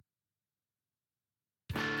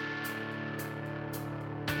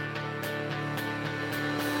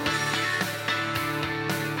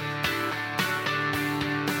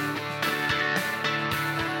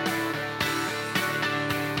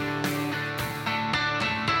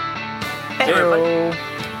Hey, everybody.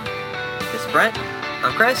 Heyo. This is Brent.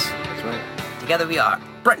 I'm Chris. That's right. Together we are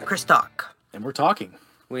Brent and Chris Talk. And we're talking.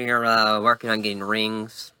 We are working on getting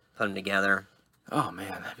rings, put them together. Oh, man,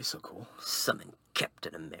 that'd be so cool. Summon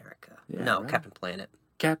Captain America. Yeah, no, right. Captain Planet.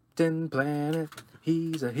 Captain Planet,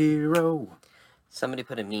 he's a hero. Somebody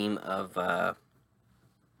put a meme of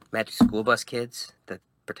Magic School Bus kids that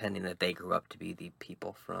pretending that they grew up to be the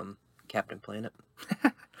people from Captain Planet.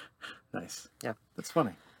 Nice. Yeah. That's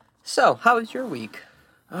funny. So, how was your week?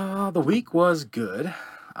 The week was good.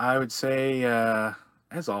 I would say,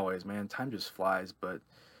 as always, man, time just flies, but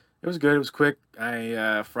it was good. It was quick.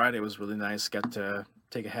 Friday was really nice. Got to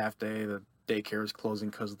take a half day. The daycare was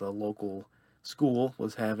closing because the local school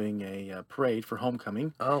was having a parade for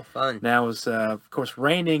homecoming. Oh, fun. Now it was, of course,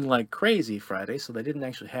 raining like crazy Friday, so they didn't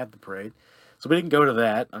actually have the parade. So we didn't go to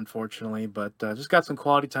that, unfortunately, but just got some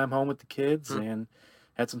quality time home with the kids and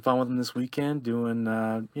had some fun with them this weekend doing,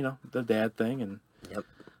 the dad thing. And Yep.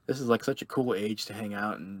 this is like such a cool age to hang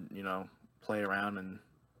out and, play around and,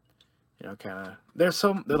 kind of,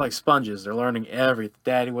 they're like sponges. They're learning everything.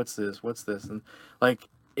 Daddy, what's this? What's this? And like,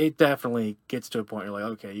 it definitely gets to a point where you're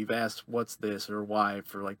like, okay, you've asked what's this or why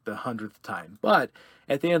for like the 100th time. But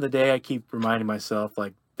at the end of the day, I keep reminding myself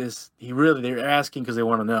like they're asking because they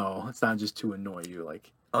want to know. It's not just to annoy you.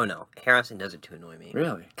 Like, Oh, no. Harrison does it to annoy me.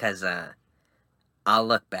 really? Because I'll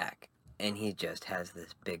look back, and he just has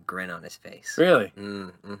this big grin on his face. Really?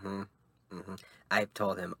 I've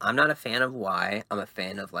told him, I'm not a fan of why. I'm a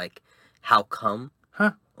fan of, like, how come.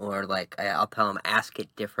 Huh. Or, like, I'll tell him, ask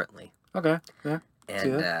it differently. Okay.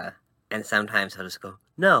 Yeah. And sometimes he'll just go,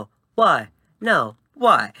 no, why? No,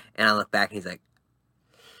 why? And I look back, and he's like,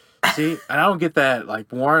 See, and I don't get that.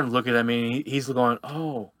 Like Warren looking at me, and he's going,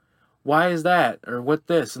 "Oh, why is that? Or what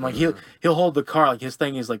this?" And like he'll hold the car. Like his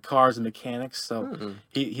thing is like cars and mechanics. So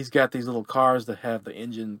he's got these little cars that have the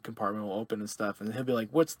engine compartment will open and stuff. And he'll be like,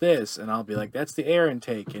 "What's this?" And I'll be like, "That's the air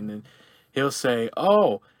intake." And then he'll say,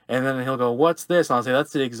 "Oh," and then he'll go, "What's this?" And I'll say,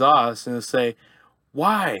 "That's the exhaust." And he'll say,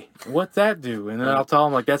 "Why? What's that do?" And then I'll tell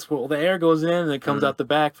him like, "That's where the air goes in and it comes out the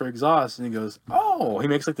back for exhaust." And he goes, "Oh," he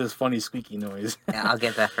makes like this funny squeaky noise. yeah, I'll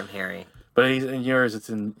get that from Harry. But in yours,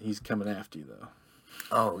 he's coming after you though.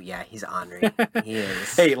 Oh, yeah, he's ornery. He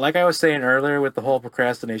is. Hey, like I was saying earlier with the whole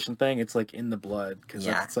procrastination thing, it's like in the blood because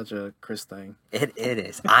that's such a Chris thing. It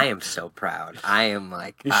is. I am so proud. I am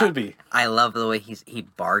like... You should be. I love the way he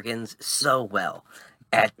bargains so well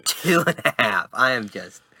at 2.5. I am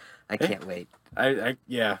just... I can't wait.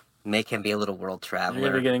 Yeah. Make him be a little world traveler. You're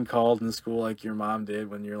gonna be getting called in school like your mom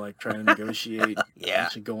did when you're like trying to negotiate. Yeah. You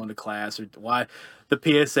should go into class or why the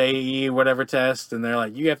PSAE whatever test, and they're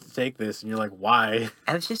like, you have to take this, and you're like, why?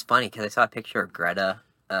 And it's just funny because I saw a picture of Greta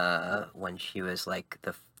when she was like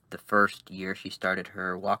the first year she started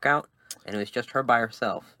her walkout, and it was just her by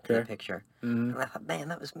herself in the picture. And I thought, man,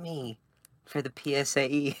 that was me. For the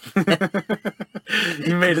PSAE.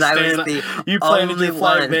 You made a stand. You planted your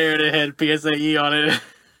flag there and it had PSAE on it.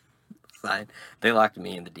 Fine. They locked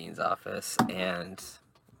me in the dean's office and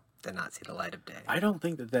did not see the light of day. I don't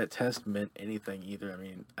think that test meant anything either. I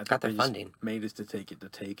mean, I Got thought their they funding. just made us to take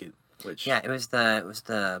it. Which Yeah, it was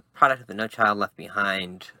the product of the No Child Left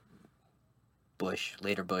Behind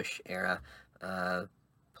later Bush era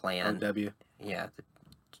plan. W. Yeah.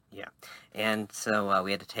 Yeah. And so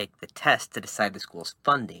we had to take the test to decide the school's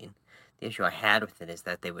funding. The issue I had with it is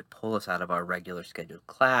that they would pull us out of our regular scheduled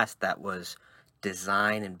class that was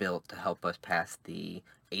designed and built to help us pass the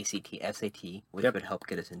ACT, SAT, which would help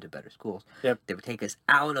get us into better schools. Yep. They would take us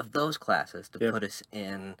out of those classes to put us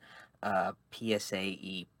in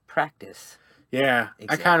PSAE practice. Yeah,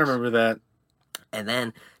 exams. I kind of remember that. And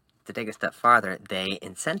then, to take a step farther, they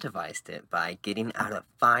incentivized it by getting out of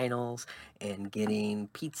finals and getting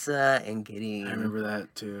pizza and getting... I remember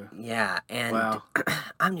that too. Yeah, and wow.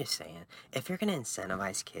 I'm just saying, if you're going to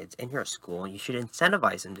incentivize kids and you're a school, you should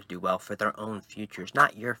incentivize them to do well for their own futures,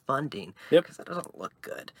 not your funding. Yep. Because that doesn't look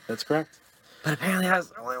good. That's correct. But apparently I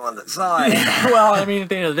was the only one that saw it. Well, I mean, at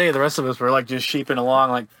the end of the day, the rest of us were like just sheeping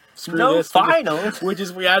along like, screw no this. finals.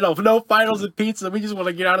 No finals and pizza. We just want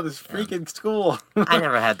to get out of this freaking school. I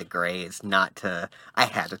never had the grades I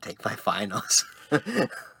had to take my finals.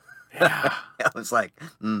 Yeah. I was like,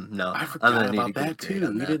 no. I forgot I'm about that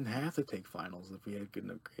too. We that. didn't have to take finals if we had good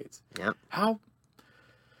enough grades. Yep. How?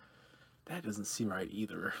 That doesn't seem right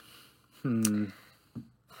either.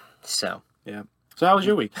 So. Yeah. So how was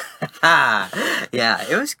your week? Yeah,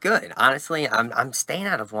 it was good. Honestly, I'm staying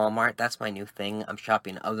out of Walmart. That's my new thing. I'm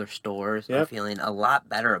shopping other stores. I'm Yep. feeling a lot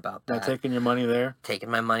better about Not that. taking your money there.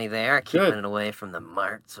 Taking my money there, keeping it away from the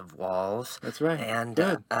marts of walls. That's right. And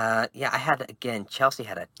Good. yeah, I had again. Chelsea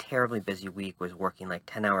had a terribly busy week. Was working like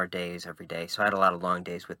 10-hour days every day, so I had a lot of long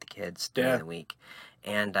days with the kids during the week.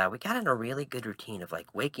 And we got in a really good routine of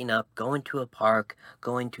like waking up, going to a park,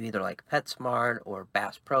 going to either like PetSmart or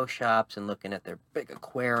Bass Pro Shops and looking at their big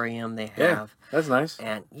aquarium they have. Yeah, that's nice.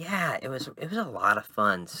 And yeah, it was a lot of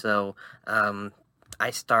fun. So I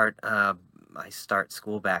start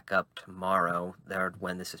school back up tomorrow. There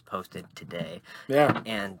when this is posted today. Yeah.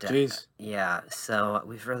 And Jeez. yeah, so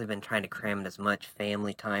we've really been trying to cram in as much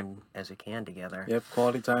family time as we can together. Yep,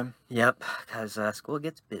 quality time. Yep, because school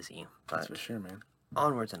gets busy. But That's for sure, man.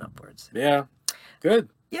 Onwards and upwards. Yeah. Good.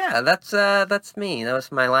 Yeah, that's me. That was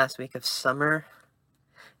my last week of summer.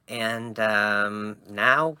 And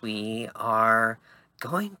now we are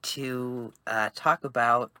going to talk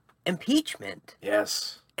about impeachment.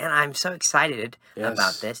 Yes. And I'm so excited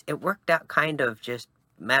about this. It worked out kind of just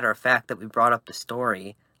matter of fact that we brought up the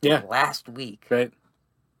story last week. Right.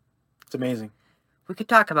 It's amazing. We could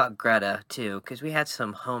talk about Greta, too, because we had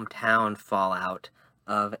some hometown fallout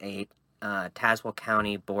of a Tazewell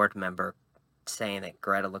County board member saying that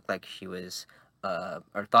Greta looked like she was,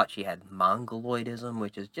 or thought she had mongoloidism,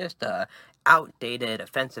 which is just a outdated,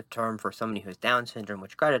 offensive term for somebody who has Down syndrome,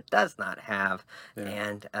 which Greta does not have. Yeah.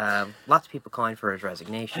 And lots of people calling for his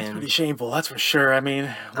resignation. That's pretty shameful, that's for sure. I mean,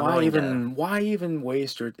 why even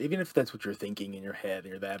waste your, even if that's what you're thinking in your head,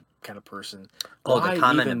 you're that kind of person. Oh, the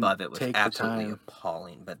comment above it was absolutely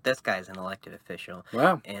appalling. But this guy's an elected official.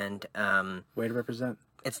 Wow. And way to represent.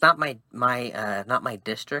 It's not my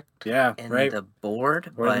district in the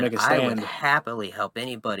board, but I would happily help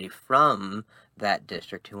anybody from that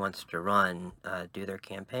district who wants to run do their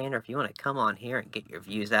campaign, or if you want to come on here and get your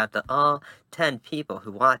views out to all 10 people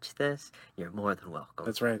who watch this, you're more than welcome.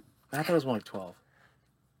 That's right. I thought it was more like 12.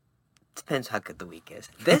 Depends how good the week is.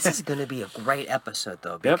 This is going to be a great episode,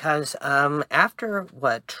 though, because after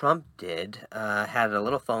what Trump did, had a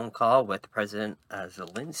little phone call with President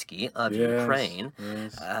Zelensky of Ukraine,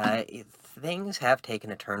 things have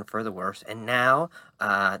taken a turn for the worse, and now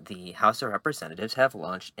the House of Representatives have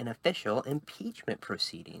launched an official impeachment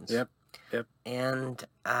proceedings. Yep. And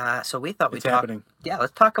so we thought we'd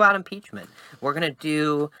let's talk about impeachment. We're going to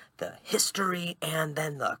do the history and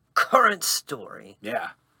then the current story. Yeah.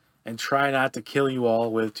 And try not to kill you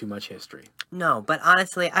all with too much history. No, but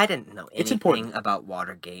honestly, I didn't know anything about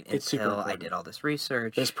Watergate until I did all this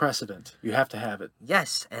research. There's precedent. You have to have it.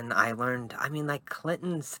 Yes, and I learned, I mean, like,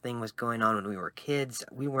 Clinton's thing was going on when we were kids.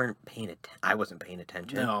 We weren't paying attention. I wasn't paying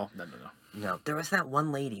attention. No. There was that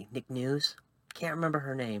one lady, Nick News. Can't remember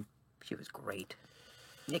her name. She was great.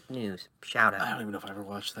 Nick News. Shout out. I don't even know if I ever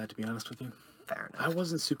watched that, to be honest with you. Fair enough. I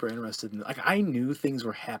wasn't super interested in it. Like, I knew things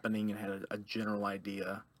were happening and had a general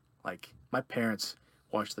idea. Like, my parents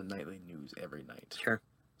watch the nightly news every night. Sure.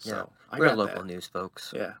 So, yeah. We're local news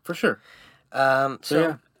folks. Yeah, for sure.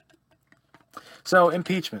 So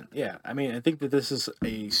impeachment. Yeah. I mean, I think that this is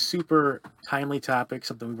a super timely topic,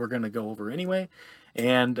 something we were going to go over anyway.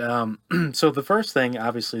 And so the first thing,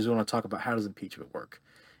 obviously, is we want to talk about how does impeachment work.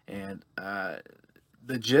 And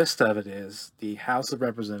the gist of it is the House of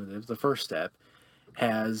Representatives, the first step,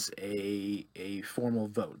 has a formal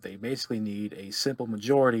vote. They basically need a simple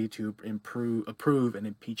majority to approve an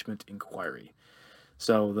impeachment inquiry.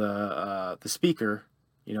 So the speaker,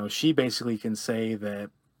 she basically can say that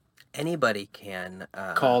anybody can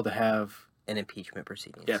call to have an impeachment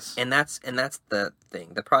proceedings. Yes, and that's the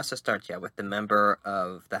thing. The process starts with the member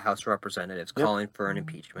of the House of Representatives calling for an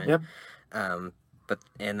impeachment. Yep.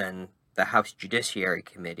 And then the House Judiciary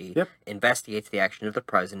Committee investigates the action of the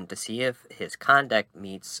president to see if his conduct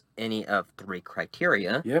meets any of 3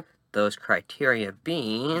 criteria. Yep. Those criteria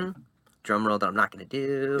being, drumroll that I'm not going to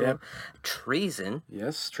do, treason.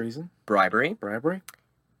 Yes, treason. Bribery.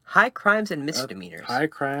 High crimes and misdemeanors.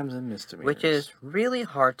 Which is really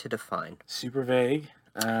hard to define. Super vague.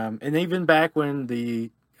 And even back when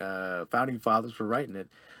the founding fathers were writing it,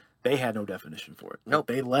 they had no definition for it. Nope.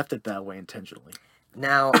 They left it that way intentionally.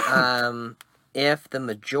 Now, if the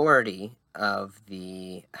majority of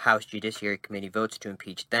the House Judiciary Committee votes to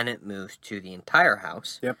impeach, then it moves to the entire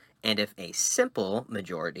House. Yep. And if a simple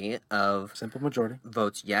majority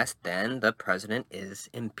votes yes, then the president is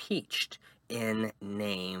impeached in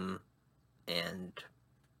name and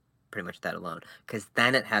pretty much that alone. Because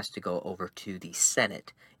then it has to go over to the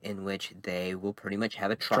Senate, in which they will pretty much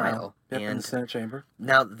have a trial. Yep, in the Senate chamber.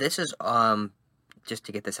 Now, this is... just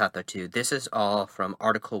to get this out there, too, this is all from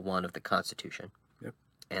Article 1 of the Constitution.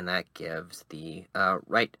 and that gives the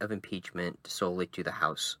right of impeachment solely to the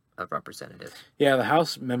House of Representatives. Yeah, the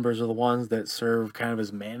House members are the ones that serve kind of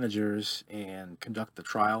as managers and conduct the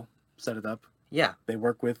trial, set it up. Yeah. They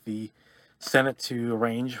work with the Senate to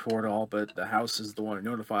arrange for it all, but the House is the one who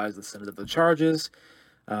notifies the Senate of the charges.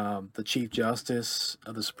 The Chief Justice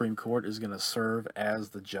of the Supreme Court is going to serve as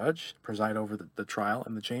the judge, preside over the trial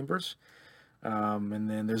in the chambers. And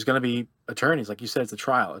then there's going to be attorneys. Like you said, it's a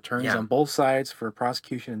trial. Attorneys on both sides for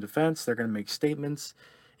prosecution and defense. They're going to make statements,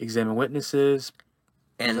 examine witnesses,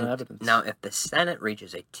 present evidence. Now, if the Senate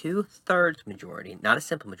reaches a 2/3 majority, not a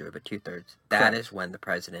simple majority, but 2/3, that is when the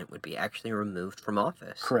president would be actually removed from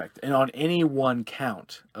office. Correct. And on any one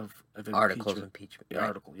count of articles of impeachment. The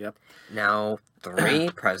article, yep. Now,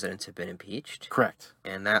 3 presidents have been impeached. Correct.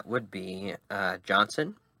 And that would be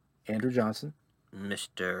Johnson. Andrew Johnson.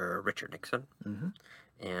 Mr. Richard Nixon.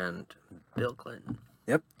 Mm-hmm. And Bill Clinton.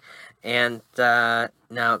 Yep. And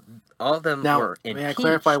now, all of them were impeached. May I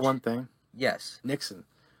clarify one thing? Yes. Nixon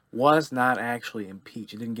was not actually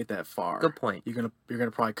impeached. He didn't get that far. Good point. You're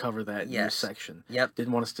gonna probably cover that in your section. Yep.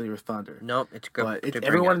 Didn't want to steal your thunder. Nope, it's good. But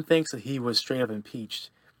everyone thinks that he was straight up impeached.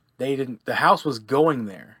 They didn't. The House was going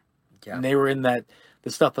there. Yeah. And they were in the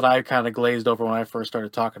stuff that I kind of glazed over when I first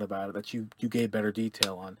started talking about it, that you gave better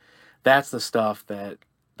detail on. That's the stuff that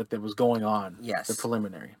was going on. Yes. The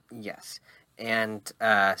preliminary. Yes. And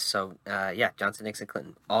Johnson, Nixon,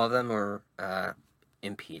 Clinton, all of them were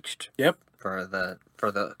impeached. Yep. For the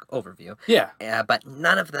overview. Yeah. But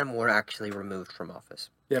none of them were actually removed from office.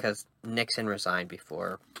 Yep. Because Nixon resigned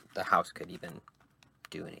before the House could even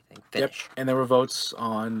do anything. Finish. Yep. And there were votes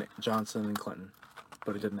on Johnson and Clinton,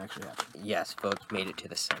 but it didn't actually happen. Yes, votes made it to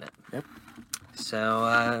the Senate. Yep.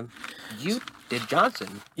 So, you did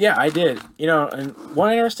Johnson. Yeah, I did. And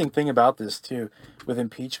one interesting thing about this, too, with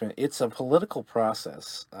impeachment, it's a political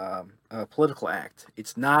process, a political act.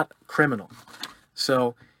 It's not criminal.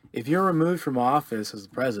 So, if you're removed from office as the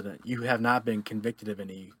president, you have not been convicted of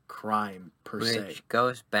any crime, per se. Which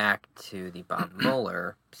goes back to the Bob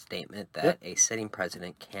Mueller statement that a sitting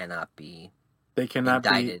president cannot be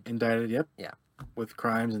indicted, yep. Yeah. With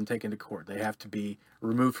crimes and taken to court. They have to be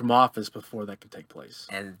removed from office before that can take place.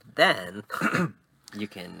 And then you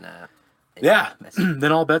can...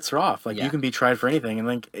 then all bets are off. You can be tried for anything.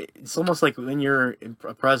 And it's almost like when you're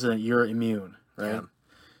a president, you're immune, right? Yeah.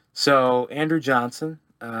 So, Andrew Johnson,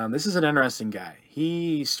 this is an interesting guy.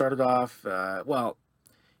 He started off,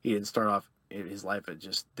 he didn't start off his life at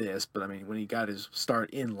just this, but when he got his start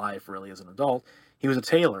in life, really, as an adult, he was a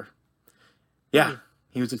tailor. Yeah. Mm-hmm.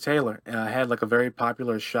 He was a tailor. Had a very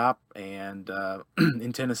popular shop and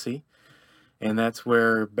in Tennessee, and that's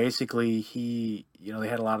where basically he, they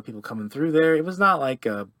had a lot of people coming through there. It was not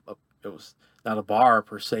it was not a bar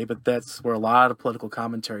per se, but that's where a lot of political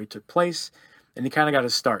commentary took place, and he kind of got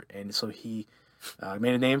his start. And so he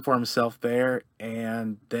made a name for himself there,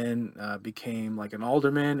 and then became an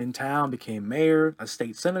alderman in town, became mayor, a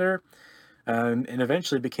state senator. And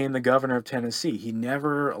eventually became the governor of Tennessee. He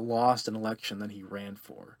never lost an election that he ran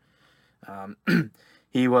for.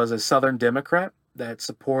 He was a Southern Democrat that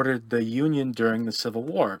supported the Union during the Civil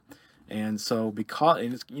War. And so because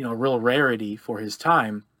it's a real rarity for his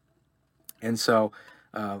time. And so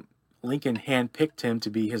Lincoln handpicked him to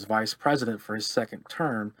be his vice president for his second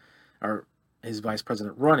term, or his vice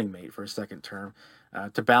president running mate for his second term,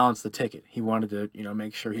 to balance the ticket. He wanted to,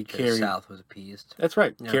 make sure he carried... The South was appeased. That's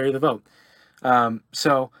right. Yeah. Carry the vote.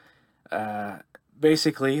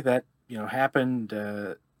 Basically that, happened,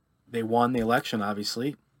 they won the election,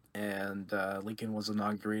 obviously, and Lincoln was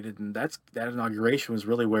inaugurated, and that inauguration was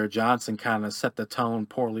really where Johnson kind of set the tone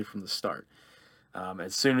poorly from the start.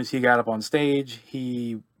 As soon as he got up on stage,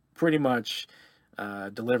 he pretty much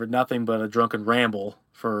delivered nothing but a drunken ramble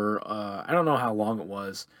for, I don't know how long it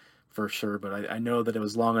was for sure, but I know that it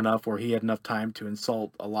was long enough where he had enough time to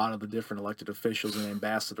insult a lot of the different elected officials and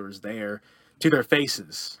ambassadors there to their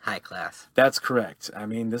faces. High class. That's correct.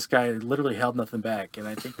 This guy literally held nothing back, and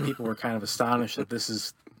I think people were kind of astonished that this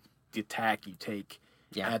is the attack you take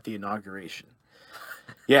at the inauguration.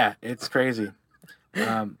 Yeah, it's crazy.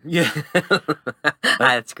 That's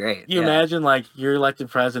great. You imagine you're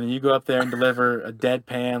elected president, you go up there and deliver a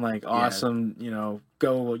deadpan, awesome,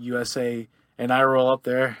 go USA, and I roll up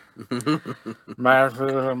there. My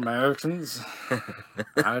fellow Americans.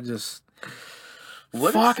 I just...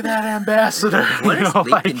 Fuck that ambassador. What is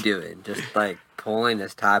Lincoln doing? Just pulling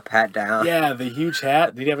his top hat down? Yeah, the huge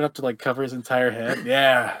hat. Did he have enough to cover his entire head?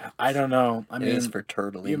 Yeah, I don't know. It is for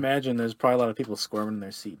turtling. You imagine there's probably a lot of people squirming in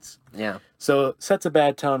their seats. Yeah. So sets a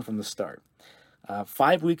bad tone from the start.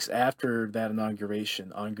 5 weeks after that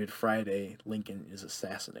inauguration, on Good Friday, Lincoln is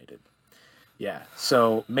assassinated. Yeah.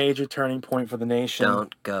 So major turning point for the nation.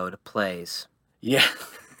 Don't go to plays. Yeah.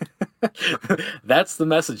 That's the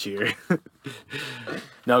message here.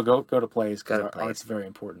 No, go to plays because our art's very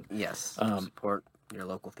important. Yes. Support your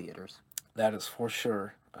local theaters. That is for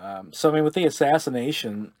sure. So, I mean, with the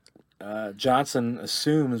assassination, Johnson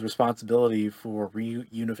assumes responsibility for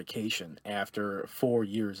reunification after 4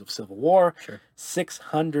 years of civil war. Sure.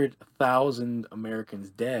 600,000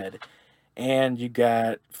 Americans dead, and you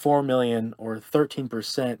got 4 million or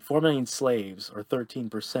 13%, 4 million slaves or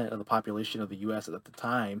 13% of the population of the U.S. at the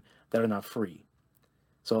time that are not free.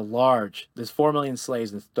 So there's 4 million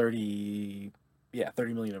slaves and 30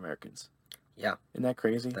 million Americans. Yeah. Isn't that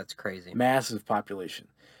crazy? That's crazy. Massive population.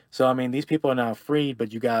 So, I mean, these people are now freed,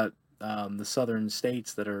 but you got the southern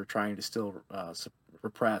states that are trying to still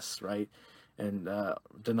repress, right? And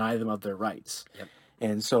deny them of their rights. Yep.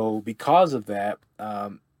 And so because of that,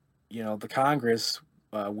 the Congress,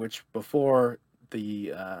 which before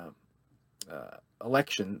the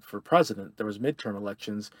election for president, there was midterm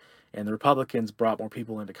elections, and the Republicans brought more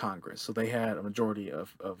people into Congress. So they had a majority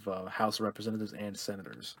of House of Representatives and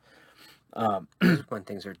senators. This is when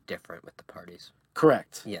things are different with the parties.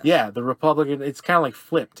 Correct. Yes. Yeah, the Republican, it's kind of like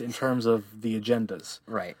flipped in terms of the agendas.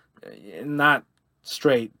 Right. Not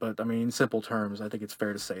straight, but I mean, in simple terms, I think it's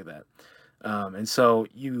fair to say that. And so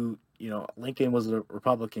Lincoln was a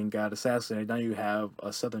Republican, got assassinated. Now you have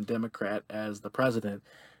a Southern Democrat as the president.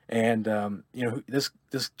 And, this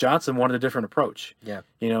Johnson wanted a different approach. Yeah.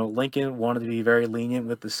 Lincoln wanted to be very lenient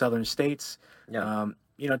with the Southern states. Yeah.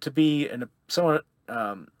 To be somewhat,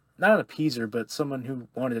 not an appeaser, but someone who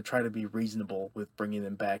wanted to try to be reasonable with bringing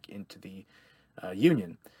them back into the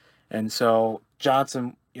Union. And so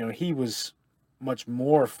Johnson, he was much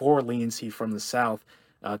more for leniency from the South,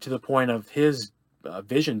 to the point of his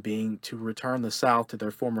vision being to return the South to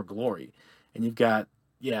their former glory. And you got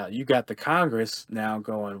the Congress now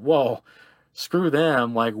going, whoa, screw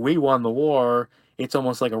them. Like, we won the war. It's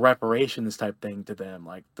almost like a reparations type thing to them.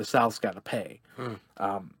 Like, the South's got to pay.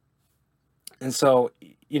 And so,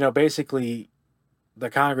 basically,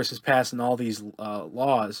 the Congress is passing all these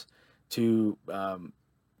laws to,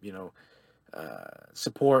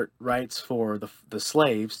 support rights for the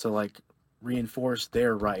slaves, to like reinforce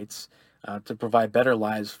their rights, to provide better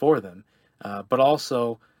lives for them. But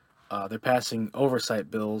also, they're passing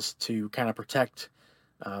oversight bills to kind of protect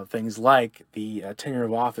things like the Tenure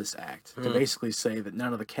of Office Act, to basically say that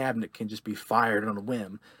none of the cabinet can just be fired on a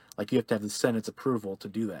whim. Like, you have to have the Senate's approval to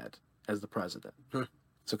do that as the president.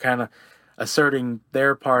 So kind of asserting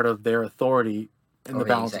their part of their authority in the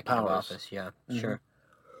balance of powers. Office, yeah, sure.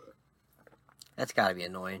 That's got to be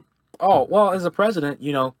annoying. Oh, well, as a president,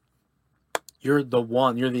 you're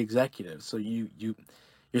the executive. So you're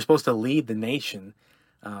supposed to lead the nation.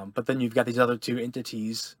 But then you've got these other two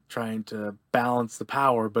entities trying to balance the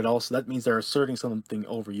power, but also that means they're asserting something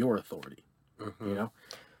over your authority.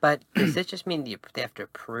 But does this just mean they have to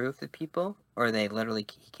approve the people, or he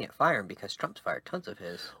can't fire him because Trump's fired tons of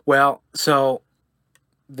his? Well, so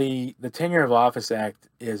the Tenure of Office Act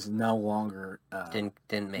is no longer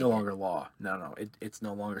longer law. No, it's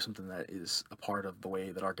no longer something that is a part of the way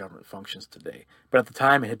that our government functions today. But at the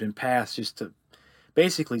time, it had been passed just to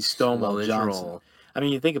basically stonewall Johnson. Roll. I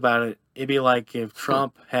mean, you think about it, it'd be like if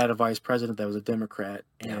Trump had a vice president that was a Democrat,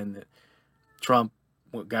 and Trump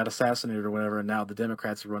got assassinated or whatever, and now the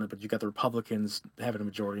Democrats run it, but you got the Republicans having a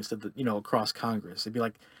majority instead of, across Congress. It'd be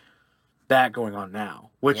like that going on now,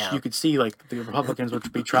 which you could see, like, the Republicans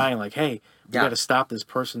would be trying, like, hey, we got to stop this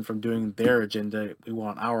person from doing their agenda. We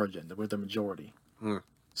want our agenda. We're the majority.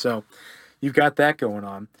 So you've got that going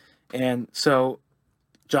on. And so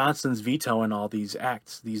Johnson's vetoing all these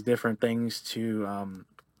acts, these different things to,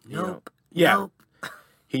 Nope.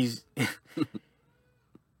 He's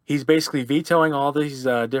basically vetoing all these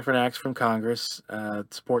different acts from Congress,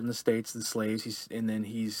 supporting the states, the slaves.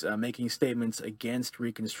 He's making statements against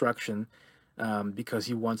Reconstruction because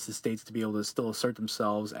he wants the states to be able to still assert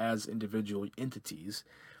themselves as individual entities.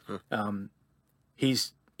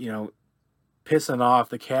 He's pissing off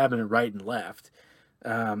the cabinet right and left,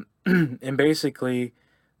 and basically,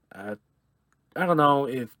 I don't know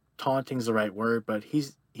if taunting's the right word, but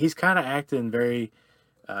he's kind of acting very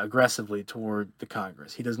aggressively toward the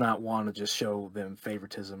Congress. He does not want to just show them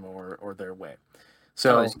favoritism or their way.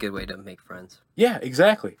 So always a good way to make friends. Yeah,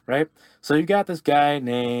 exactly, right? So you got this guy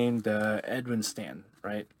named Edwin Stanton,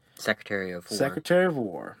 right? Secretary of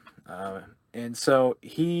War. And so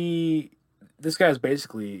this guy is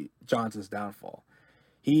basically Johnson's downfall.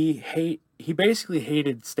 He basically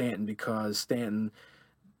hated Stanton because Stanton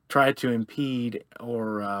tried to impede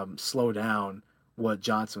or slow down what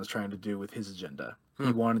Johnson was trying to do with his agenda.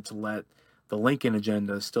 He wanted to let the Lincoln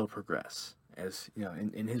agenda still progress as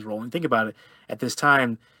in his role. And think about it, at this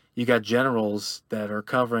time you got generals that are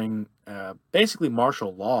covering basically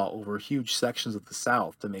martial law over huge sections of the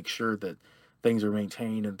South to make sure that things are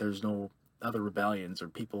maintained and there's no other rebellions or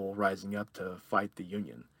people rising up to fight the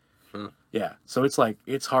Union. Yeah, so it's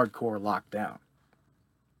hardcore lockdown.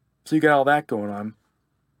 So you got all that going on.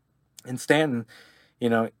 And Stanton,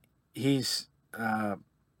 he's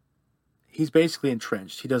basically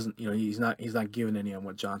entrenched. He doesn't, he's not giving any on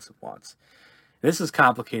what Johnson wants. This is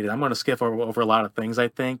complicated. I'm going to skip over a lot of things, I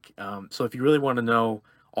think. So if you really want to know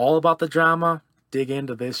all about the drama, dig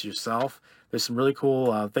into this yourself. There's some really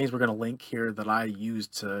cool things we're going to link here that I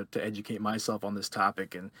used to educate myself on this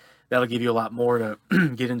topic, and that'll give you a lot more to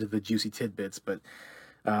get into the juicy tidbits. But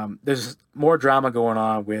there's more drama going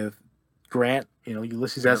on with Grant,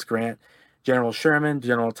 Ulysses S. Grant, General Sherman,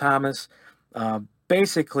 General Thomas.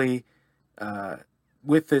 Basically,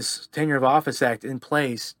 with this Tenure of Office Act in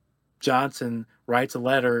place, Johnson writes a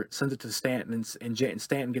letter, sends it to Stanton, and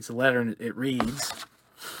Stanton gets a letter, and it reads,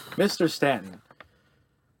 "Mr. Stanton,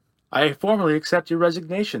 I formally accept your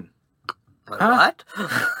resignation." What?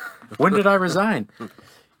 When did I resign?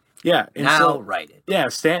 Yeah. And now write it. Yeah,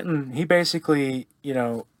 Stanton, he basically,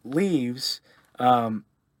 leaves,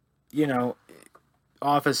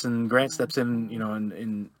 office, and Grant steps in,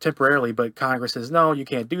 in temporarily, but Congress says, no, you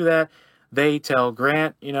can't do that. They tell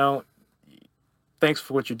Grant, thanks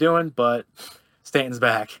for what you're doing, but Stanton's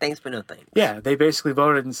back. Thanks, but no thanks. Yeah, they basically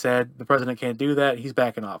voted and said the president can't do that. He's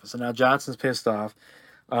back in office. And now Johnson's pissed off.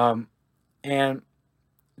 And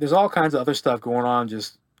there's all kinds of other stuff going on,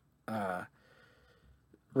 just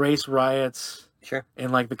race riots. Sure.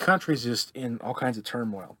 And the country's just in all kinds of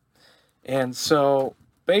turmoil. And so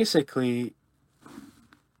basically,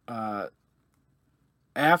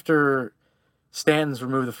 after Stanton's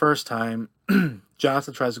removed the first time,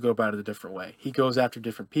 Johnson tries to go about it a different way. He goes after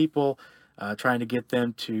different people, trying to get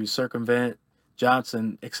them to circumvent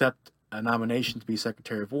Johnson, accept a nomination to be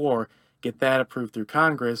Secretary of War, get that approved through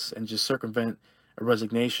Congress, and just circumvent a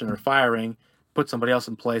resignation or firing, put somebody else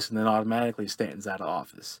in place, and then automatically Stanton's out of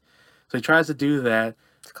office. So he tries to do that.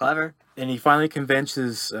 It's clever. And he finally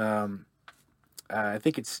convinces, I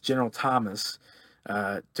think it's General Thomas,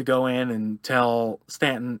 to go in and tell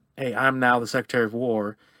Stanton, hey, I'm now the Secretary of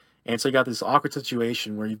War. And so you got this awkward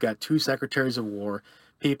situation where you've got two Secretaries of War.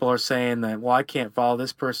 People are saying that, well, I can't follow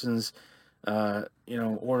this person's,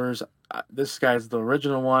 orders. This guy's the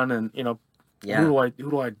original one, and who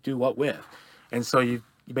do I do what with? And so you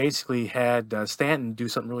basically had Stanton do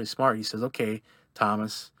something really smart. He says, okay,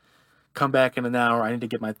 Thomas, come back in an hour. I need to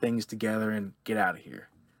get my things together and get out of here.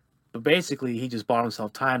 But basically, he just bought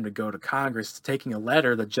himself time to go to Congress, taking a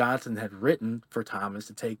letter that Johnson had written for Thomas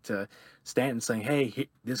to take to Stanton, saying, hey,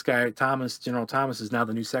 this guy, Thomas, General Thomas, is now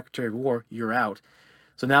the new Secretary of War. You're out.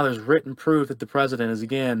 So now there's written proof that the president is,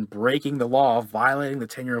 again, breaking the law, violating the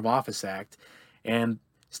Tenure of Office Act, and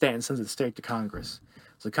Stanton sends it straight to Congress.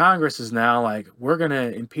 So Congress is now like, we're going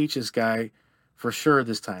to impeach this guy for sure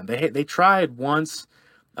this time. They tried once.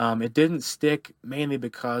 It didn't stick, mainly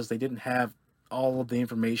because they didn't have all of the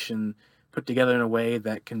information put together in a way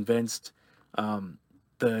that convinced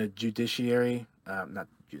the judiciary, not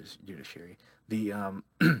judiciary, the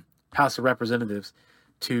House of Representatives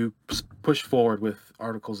to push forward with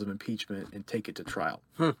articles of impeachment and take it to trial.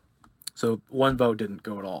 So one vote didn't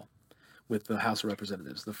go at all with the House of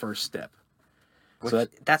Representatives, the first step.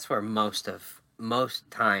 That's where most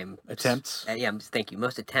time attempts. Thank you.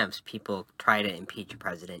 Most attempts, people try to impeach a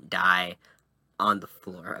president, die on the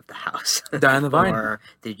floor of the House. Die on the vine. Or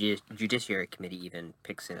the Judiciary Committee even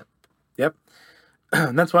picks it up. Yep.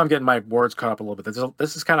 And that's why I'm getting my words caught up a little bit.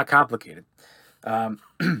 This is kind of complicated.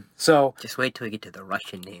 So just wait till we get to the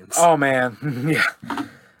Russian names. Oh man,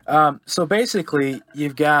 yeah. So basically,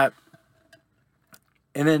 you've got,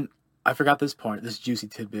 and then I forgot this point. This juicy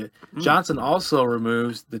tidbit. Johnson also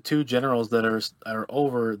removes the two generals that are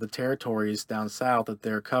over the territories down south that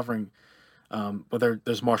they're covering. But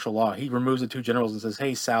there's martial law. He removes the two generals and says,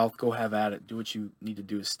 "Hey, South, go have at it. Do what you need to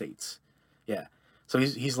do as states." Yeah. So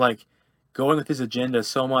he's like going with his agenda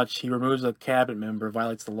so much. He removes a cabinet member,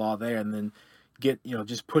 violates the law there, and then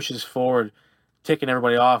just pushes forward, taking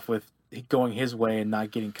everybody off with going his way and not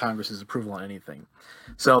getting Congress's approval on anything.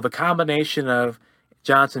 So the combination of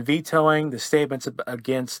Johnson vetoing the statements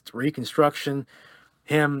against Reconstruction,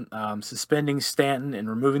 him suspending Stanton and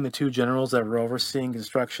removing the two generals that were overseeing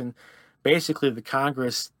construction. Basically, the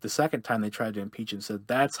Congress, the second time they tried to impeach him, said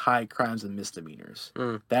that's high crimes and misdemeanors.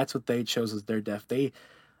 That's what they chose as their death. They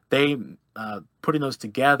putting those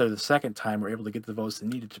together the second time were able to get the votes they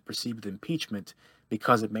needed to proceed with impeachment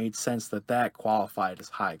because it made sense that qualified as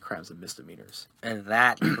high crimes and misdemeanors. And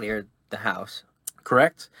that cleared the House.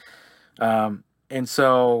 Correct. And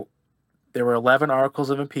so there were 11 articles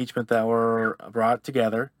of impeachment that were brought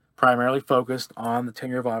together, primarily focused on the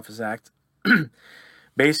Tenure of Office Act.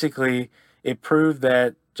 Basically, it proved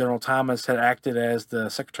that General Thomas had acted as the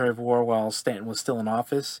Secretary of War while Stanton was still in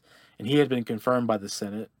office, and he had been confirmed by the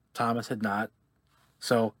Senate. Thomas had not.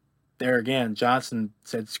 So there again, Johnson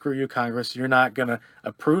said, screw you, Congress. You're not going to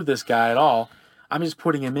approve this guy at all. I'm just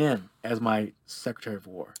putting him in as my Secretary of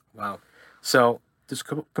War. Wow. So just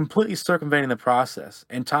completely circumventing the process.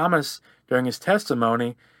 And Thomas, during his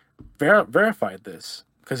testimony, verified this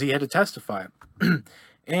because he had to testify.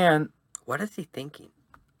 And what is he thinking?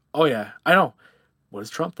 Oh, yeah, I know. What is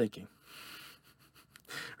Trump thinking?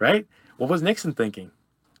 Right? What was Nixon thinking?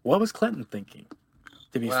 What was Clinton thinking?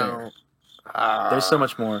 To be fair. There's so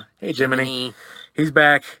much more. Hey, Jiminy. He's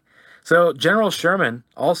back. So General Sherman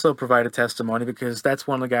also provided testimony because that's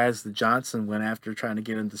one of the guys that Johnson went after trying to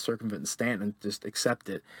get him to circumvent Stanton and just accept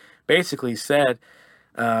it. Basically said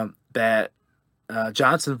that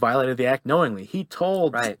Johnson violated the act knowingly. He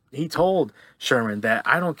told Sherman that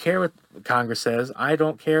I don't care what Congress says. I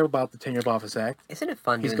don't care about the Tenure of Office Act. Isn't it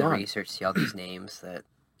fun doing the research, see all these names that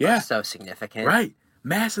are so significant? Right.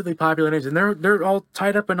 Massively popular names. And they're all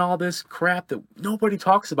tied up in all this crap that nobody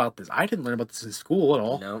talks about this. I didn't learn about this in school at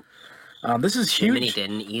all. Nope. This is huge. Jiminy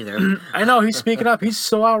didn't either. I know, he's speaking up. He's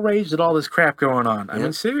so outraged at all this crap going on. I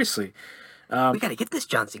mean, seriously. We got to get this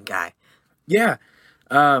Johnson guy. Yeah.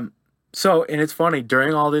 So, and it's funny,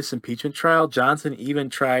 during all this impeachment trial, Johnson even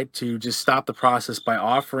tried to just stop the process by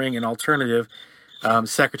offering an alternative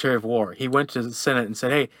Secretary of War. He went to the Senate and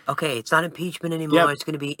said, hey. Okay, it's not impeachment anymore. It's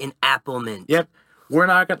going to be enablement. Yep. We're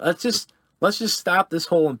not going to, let's just stop this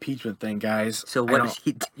whole impeachment thing, guys. So what does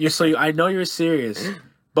he do? I know you're serious,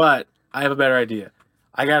 but I have a better idea.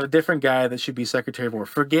 I got a different guy that should be Secretary of War.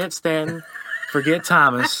 Forget Stanton. Forget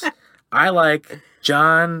Thomas. I like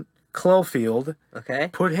John Clofield. Okay.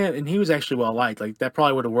 Put him, and he was actually well liked. Like, that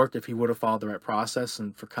probably would have worked if he would have followed the right process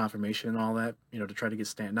and for confirmation and all that, to try to get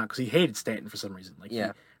Stanton out. Because he hated Stanton for some reason. Like, he,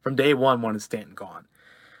 from day one, wanted Stanton gone.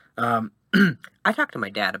 I talked to my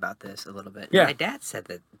dad about this a little bit. Yeah. My dad said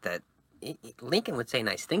that Lincoln would say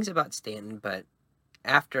nice things about Stanton, but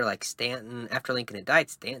after Lincoln had died,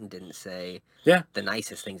 Stanton didn't say the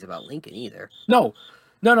nicest things about Lincoln either. No,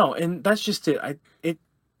 and that's just it.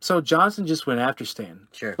 So Johnson just went after Stanton.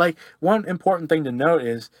 Sure. Like, one important thing to note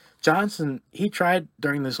is Johnson, he tried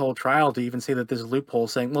during this whole trial to even say that there's a loophole,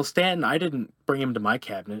 saying, well, Stanton, I didn't bring him to my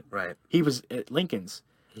cabinet. Right. He was at Lincoln's.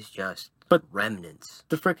 He's just remnants.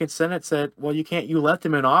 The freaking Senate said, well, you left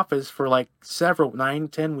him in office for like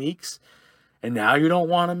 9-10 weeks, and now you don't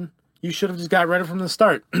want him. You should have just got rid of him from the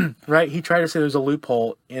start, right? He tried to say there's a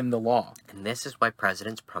loophole in the law. And this is why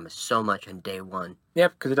presidents promise so much on day one.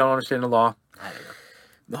 Yep, because they don't understand the law. I don't know.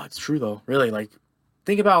 No, it's true, though. Really, like,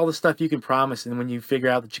 think about all the stuff you can promise, and when you figure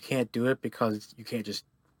out that you can't do it because you can't just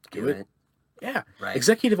do it. Yeah. Right.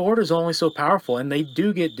 Executive orders are only so powerful, and they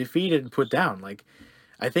do get defeated and put down. Like,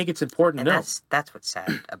 I think it's important to know. That's what's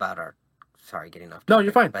sad about our... Sorry, getting off topic. No,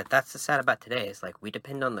 you're fine. But that's what's sad about today is, like, we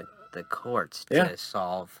depend on the courts to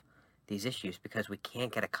solve these issues because we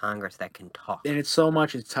can't get a Congress that can talk. And it's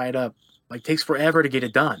tied up. Like, takes forever to get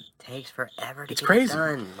it done. Takes forever to get it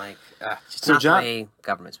done. Like, it's so not the way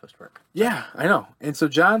government's supposed to work. Yeah, I know. And so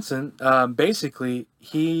Johnson, basically,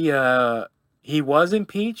 he was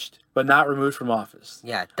impeached, but not removed from office.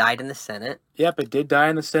 Yeah, died in the Senate. Yep, it did die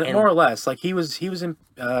in the Senate, more or less. Like, he was in,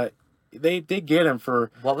 they did get him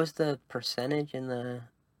for... What was the percentage in the...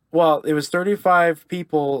 Well, it was 35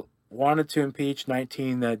 people wanted to impeach,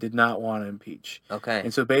 19 that did not want to impeach. Okay.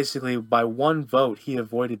 And so basically, by one vote, he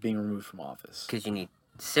avoided being removed from office. Because you need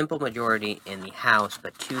simple majority in the House,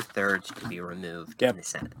 but 2/3 to be removed in the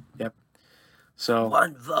Senate. Yep. So...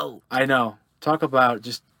 One vote. I know. Talk about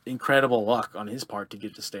just incredible luck on his part to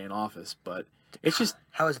get to stay in office, but it's just...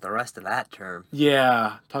 How was the rest of that term?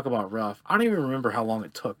 Yeah, talk about rough. I don't even remember how long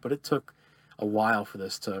it took, but it took a while for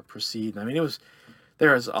this to proceed. I mean,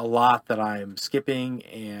 there's a lot that I'm skipping,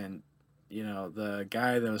 and, the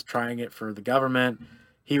guy that was trying it for the government,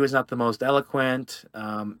 he was not the most eloquent,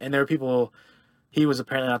 and there were people, he was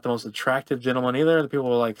apparently not the most attractive gentleman either. The people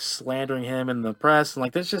were, like, slandering him in the press, and,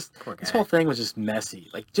 like, this whole thing was just messy.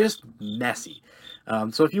 Like, just messy.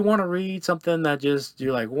 So if you want to read something that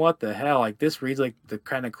you're like, what the hell? Like, this reads like the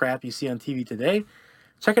kind of crap you see on TV today,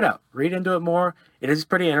 check it out. Read into it more. It is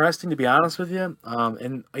pretty interesting, to be honest with you.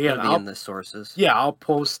 And again, I'll be in the sources. Yeah, I'll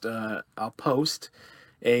post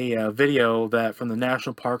a video that from the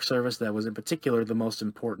National Park Service that was in particular the most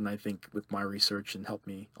important, I think, with my research and helped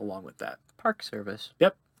me along with that. Park Service.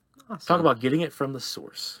 Yep. Awesome. Talk about getting it from the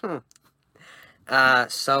source.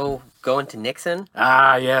 So going to Nixon.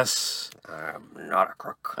 Ah, yes. I'm not a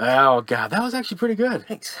crook. Oh God, that was actually pretty good.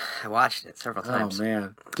 Thanks. I watched it several times. Oh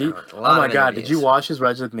man. Oh my God, did you watch his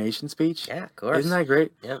resignation speech? Yeah, of course. Isn't that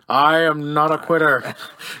great? Yep. I am not a quitter.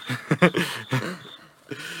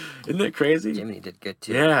 Isn't that crazy? Jiminy did good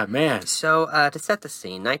too. Yeah, man. So to set the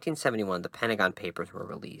scene, 1971, the Pentagon Papers were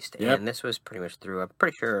released, and this was pretty much through, I'm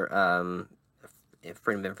pretty sure,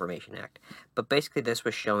 Freedom of Information Act. But basically, this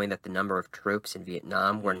was showing that the number of troops in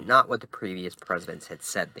Vietnam were not what the previous presidents had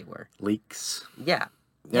said they were. Leaks. Yeah.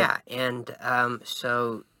 And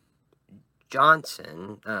so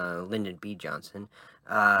Johnson, Lyndon B. Johnson,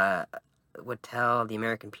 would tell the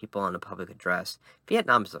American people in a public address,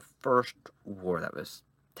 Vietnam is the first war that was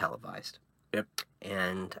televised. Yep.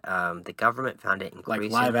 And the government found it increasingly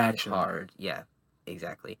live action. hard. Yeah,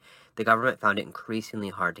 exactly. The government found it increasingly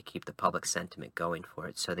hard to keep the public sentiment going for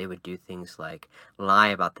it, so they would do things like lie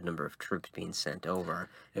about the number of troops being sent over.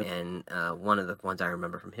 Yep. And one of the ones I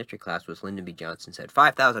remember from history class was Lyndon B. Johnson said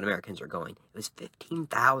 5,000 Americans are going. It was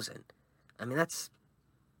 15,000. I mean, that's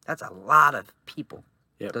a lot of people.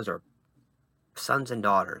 Yep. Those are sons and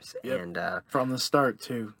daughters. Yep. And from the start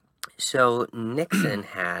too. So Nixon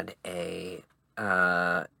had a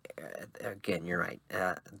again, you're right.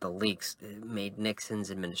 The leaks made Nixon's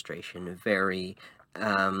administration very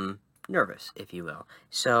nervous, if you will.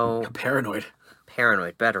 So paranoid.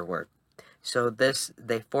 Paranoid, better word. So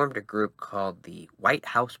they formed a group called the White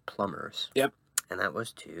House Plumbers. Yep. And that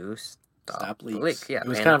was to stop leaks. leaks. Yeah, it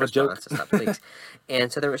was kind of a joke. To stop leaks.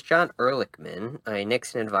 And so there was John Ehrlichman, a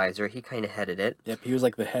Nixon advisor. He kind of headed it. Yep, he was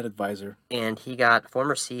like the head advisor. And he got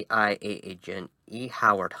former CIA agent E.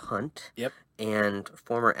 Howard Hunt. Yep. And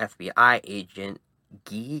former FBI agent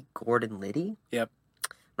Guy Gordon Liddy. Yep.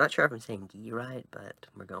 I'm not sure if I'm saying Guy right, but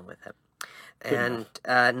we're going with it. And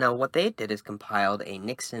now what they did is compiled a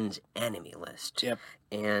Nixon's enemy list. Yep.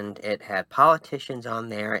 And it had politicians on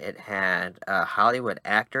there. It had Hollywood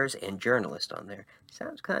actors and journalists on there.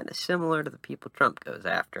 Sounds kind of similar to the people Trump goes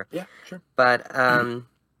after. Yeah, sure. But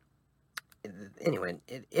anyway,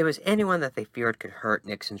 it was anyone that they feared could hurt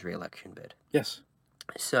Nixon's reelection bid. Yes.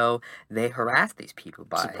 So they harassed these people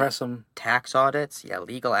by suppress them, tax audits,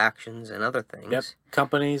 legal actions, and other things. Yep.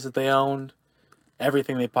 Companies that they owned,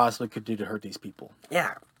 everything they possibly could do to hurt these people.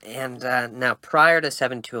 Yeah. And now, prior to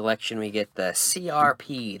 7-2 election, we get the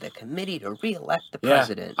CRP, the Committee to Re-elect the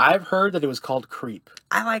President. I've heard that it was called CREEP.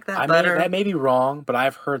 I like that better. That may be wrong, but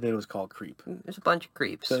I've heard that it was called CREEP. There's a bunch of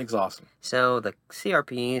creeps. So it's awesome. So the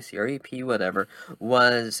CRP, CREP, whatever,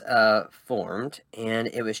 was formed, and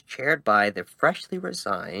it was chaired by the freshly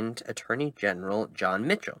resigned Attorney General John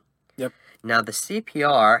Mitchell. Yep. Now, the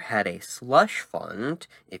CPR had a slush fund,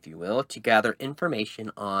 if you will, to gather information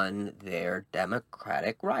on their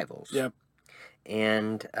Democratic rivals. Yep.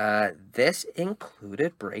 And this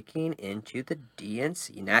included breaking into the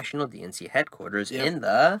National DNC headquarters in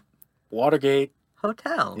the Watergate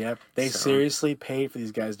hotel. Yep. They seriously paid for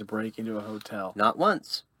these guys to break into a hotel. Not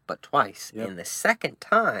once, but twice. Yep. And the second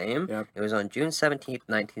time, Yep. it was on June 17th,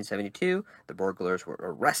 1972, the burglars were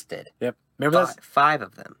arrested. Yep. Remember that? 5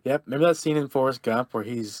 of them. Yep. Remember that scene in Forrest Gump where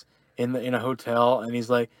he's in a hotel and he's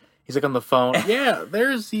like on the phone. Yeah,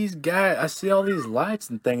 there's these guys. I see all these lights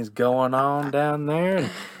and things going on down there. And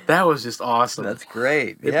that was just awesome. That's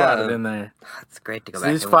great. They brought it in there. It's great to go back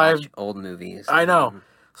and watch old movies. I know.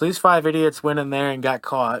 So these 5 idiots went in there and got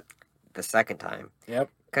caught. The second time. Yep.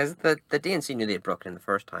 Because the DNC knew they had broken in the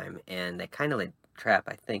first time, and they kind of laid trap,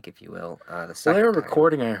 I think, if you will, the second they were time.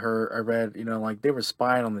 recording, I read, like they were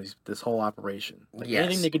spying on this whole operation.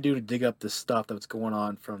 Anything they could do to dig up this stuff that was going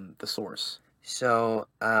on from the source. So,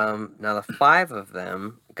 now the 5 of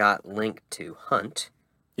them got linked to Hunt.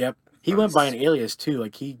 Yep. He went by an alias, too.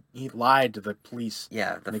 Like, he lied to the police.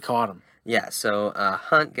 Yeah. And they caught him. Yeah, so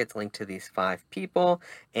Hunt gets linked to these 5 people,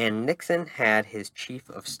 and Nixon had his chief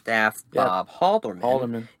of staff, Bob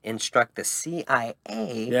Haldeman, instruct the CIA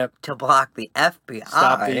to block the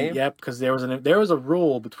FBI. Because there was a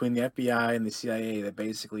rule between the FBI and the CIA that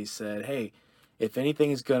basically said, hey, if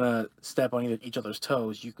anything is going to step on each other's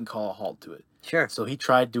toes, you can call a halt to it. Sure. So he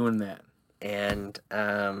tried doing that. And,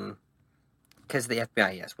 because the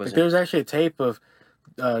FBI, was There's actually a tape of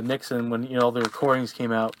Nixon when, all the recordings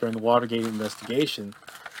came out during the Watergate investigation.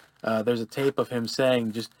 There's a tape of him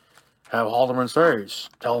saying, just have Haldeman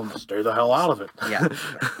tell him to stay the hell out of it.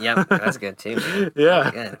 Yeah, that's good too, man.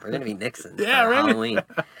 Yeah. Good. We're going to be Nixon for right. Halloween.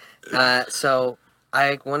 So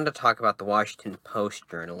I wanted to talk about the Washington Post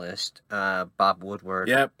journalist, Bob Woodward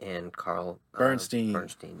Yep. and Carl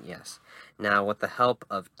Bernstein. Yes. Now, with the help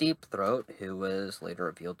of Deep Throat, who was later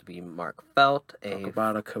revealed to be Mark Felt, Talk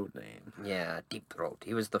about a code name. Yeah, Deep Throat.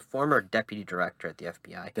 He was the former deputy director at the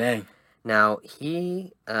FBI. Dang. Now,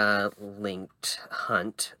 he linked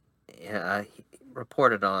Hunt. He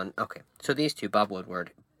reported on... Okay, so these two, Bob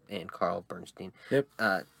Woodward and Carl Bernstein, Yep.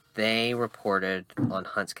 they reported on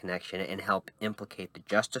Hunt's connection and helped implicate the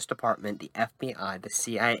Justice Department, the FBI, the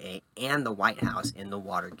CIA, and the White House in the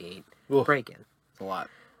Watergate break-in. It's a lot.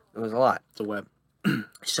 It was a lot. It's a web.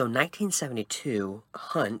 So 1972,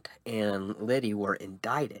 Hunt and Liddy were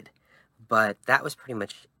indicted, but that was pretty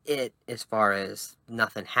much it as far as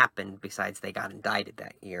nothing happened besides they got indicted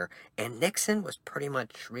that year. And Nixon was pretty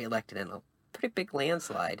much reelected in a pretty big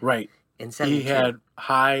landslide. Right. In 72. He had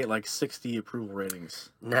high, 60 approval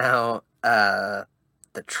ratings. Now, the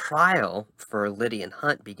trial for Liddy and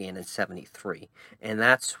Hunt began in 73, and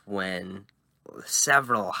that's when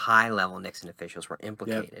several high-level Nixon officials were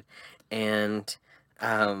implicated. Yep. And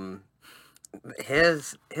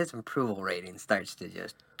his approval rating starts to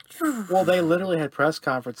just... Well, they literally had press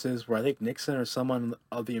conferences where I think Nixon or someone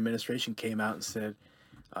of the administration came out and said,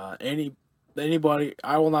 anybody,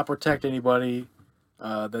 I will not protect anybody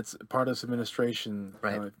that's part of this administration.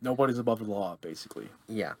 Right. Nobody's above the law, basically.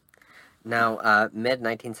 Yeah. Now,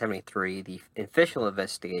 mid-1973, the official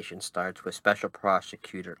investigation starts with Special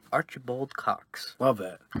Prosecutor Archibald Cox. Love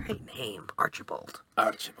that. Great name, Archibald.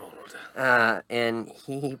 Archibald. And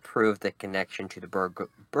he proved the connection to the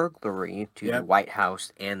burglary to the White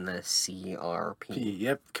House and the CRP.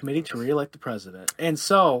 Yep, Committee to Re-elect the President. And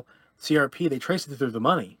so, CRP, they traced it through the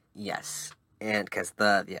money. Yes. And because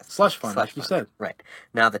slush fund, like you said. Right.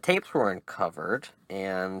 Now, the tapes were uncovered,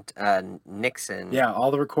 and Nixon... Yeah,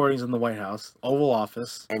 all the recordings in the White House, Oval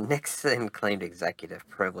Office. And Nixon claimed executive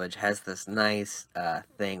privilege, has this nice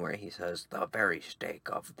thing where he says, the very stake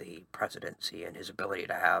of the presidency and his ability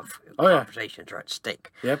to have conversations are at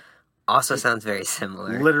stake. Yep. Also sounds very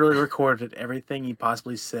similar. Literally recorded everything he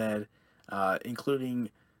possibly said,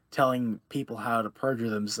 including telling people how to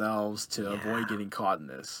perjure themselves to avoid getting caught in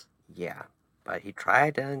this. Yeah. But he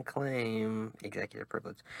tried to unclaim executive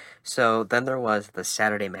privilege. So then there was the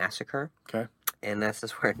Saturday Massacre. Okay. And this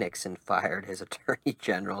is where Nixon fired his attorney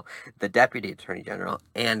general, the deputy attorney general,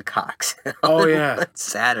 and Cox. Oh, yeah. On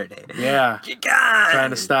Saturday. Yeah.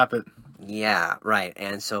 Trying to stop it. Yeah, right.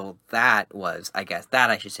 And so that was, I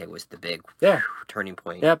should say, was the big turning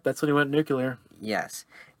point. Yep, that's when he went nuclear. Yes.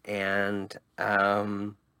 And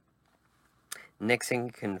Nixon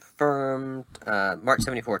confirmed, March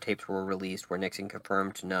 74 tapes were released where Nixon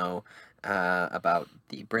confirmed to know about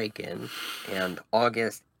the break-in, and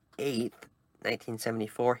August 8th,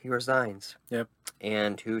 1974, he resigns. Yep.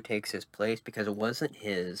 And who takes his place? Because it wasn't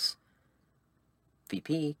his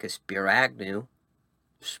VP, because Spiro Agnew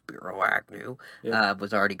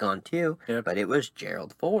was already gone too, but it was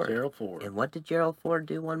Gerald Ford. And what did Gerald Ford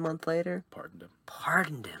do 1 month later?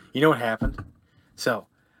 Pardoned him. You know what happened? So...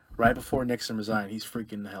 right before Nixon resigned, he's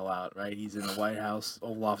freaking the hell out, right? He's in the White House,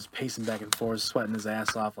 Oval Office, pacing back and forth, sweating his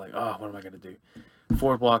ass off, like, oh, what am I going to do?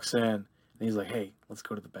 Ford walks in, and he's like, hey, let's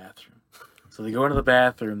go to the bathroom. So they go into the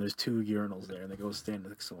bathroom, there's 2 urinals there, and they go stand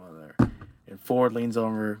next to one another. And Ford leans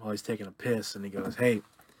over while he's taking a piss, and he goes, hey,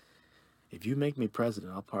 if you make me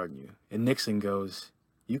president, I'll pardon you. And Nixon goes,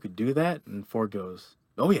 you could do that? And Ford goes,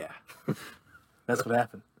 oh, yeah. That's what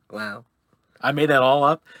happened. Wow. I made that all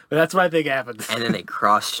up, but that's what I think happened. And then they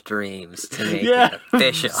cross streams to make it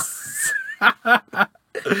official.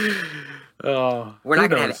 We're not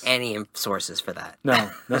going to have any sources for that.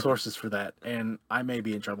 No sources for that. And I may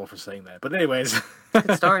be in trouble for saying that. But anyways.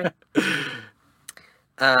 Good story.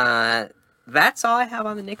 That's all I have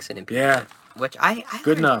on the Nixon impeachment. Yeah. Which I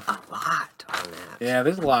good enough. A lot on that. Yeah,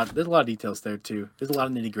 there's a lot of details there too. There's a lot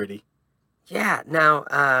of nitty gritty. Yeah. Now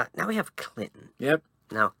we have Clinton. Yep.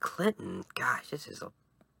 Now, Clinton, gosh, this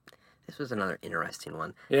was another interesting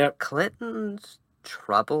one. Yep. Clinton's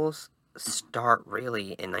troubles start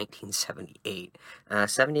really in 1978.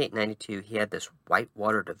 78-92, he had this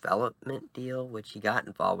Whitewater development deal, which he got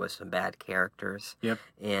involved with some bad characters. Yep.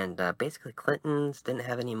 And basically, Clintons didn't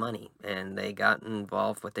have any money, and they got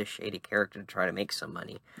involved with this shady character to try to make some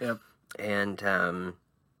money. Yep. And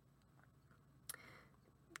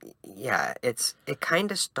it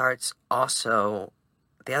kind of starts also.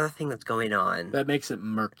 The other thing that's going on... that makes it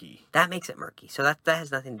murky. So that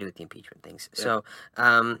has nothing to do with the impeachment things. Yep. So,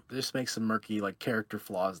 it just makes some murky, character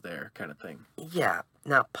flaws there kind of thing. Yeah.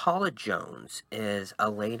 Now, Paula Jones is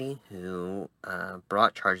a lady who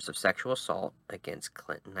brought charges of sexual assault against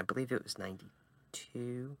Clinton. I believe it was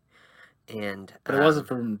 92. And But it wasn't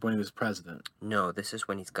from when he was president. No, this is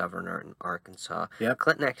when he's governor in Arkansas. Yep.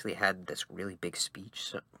 Clinton actually had this really big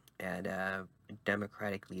speech at a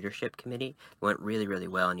Democratic Leadership Committee. It went really, really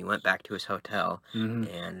well, and he went back to his hotel,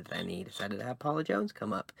 and then he decided to have Paula Jones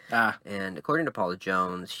come up. And according to Paula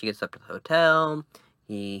Jones, she gets up to the hotel,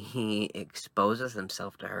 he exposes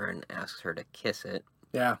himself to her and asks her to kiss it.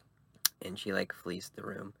 Yeah. And she, like, flees the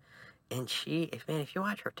room. And if you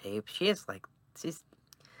watch her tape, she's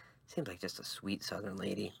seems like just a sweet Southern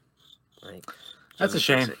lady. Like, that's a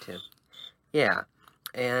shame. Too. Yeah,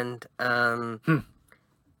 and now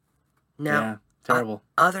yeah, terrible.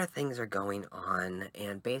 Other things are going on,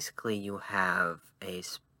 and basically you have a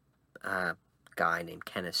guy named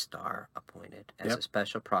Kenneth Starr appointed as a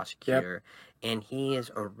special prosecutor, and he is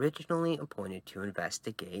originally appointed to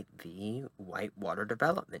investigate the Whitewater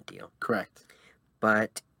development deal. Correct.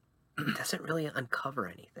 But doesn't really uncover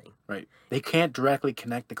anything. Right. They can't directly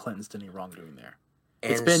connect the Clintons to any wrongdoing there.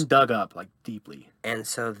 It's been dug up, like, deeply. And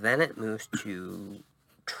so then it moves to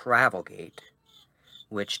Travelgate,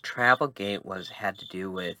 which Travelgate had to do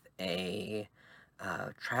with a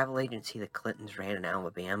travel agency the Clintons ran in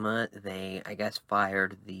Alabama. They, I guess,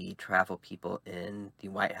 fired the travel people in the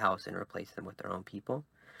White House and replaced them with their own people.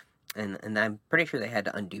 And I'm pretty sure they had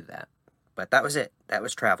to undo that. But that was it. That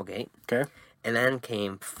was Travelgate. Okay. And then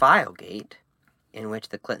came Filegate, in which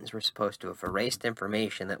the Clintons were supposed to have erased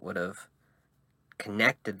information that would have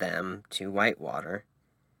connected them to Whitewater.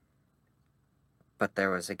 But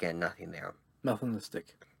there was, again, nothing there. Nothing to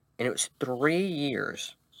stick. And it was 3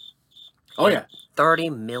 years. Oh, yeah.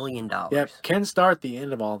 $30 million. Yep. Ken Starr, at the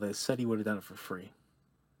end of all this, said he would have done it for free.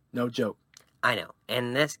 No joke. I know.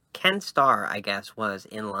 And this Ken Starr, I guess, was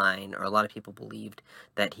in line, or a lot of people believed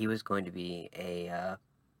that he was going to be a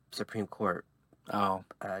Supreme Court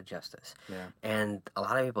justice. Yeah. And a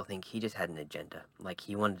lot of people think he just had an agenda. Like,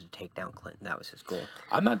 he wanted to take down Clinton. That was his goal.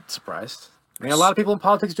 I'm not surprised. I mean, a lot of people in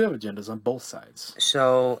politics do have agendas on both sides.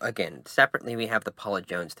 So, again, separately, we have the Paula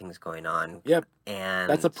Jones things going on. Yep. And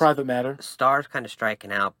that's a private matter. Starr's kind of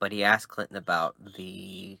striking out, but he asked Clinton about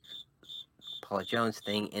the Paula Jones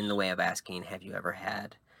thing in the way of asking, have you ever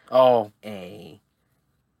had a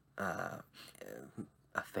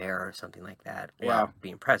affair or something like that while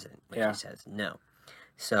being president, which he says no.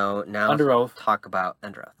 So now under oath.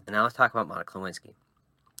 And now let's talk about Monica Lewinsky.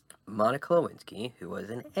 Monica Lewinsky, who was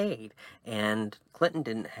an aide, and Clinton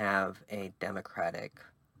didn't have a Democratic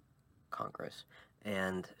Congress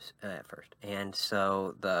and at first, and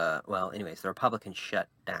so the Republicans shut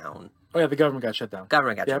down. Oh yeah, the government got shut down.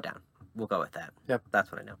 Shut down. We'll go with that. Yep.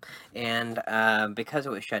 That's what I know. And because it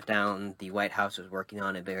was shut down, the White House was working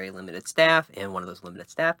on a very limited staff, and one of those limited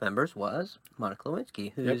staff members was Monica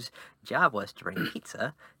Lewinsky, whose job was to bring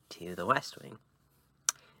pizza to the West Wing.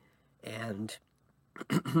 And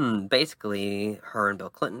basically, her and Bill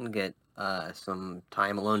Clinton get some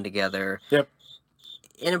time alone together. Yep.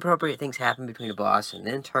 Inappropriate things happen between a boss and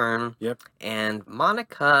an intern. Yep. And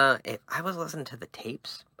Monica, if I was listening to the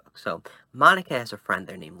tapes, so Monica has a friend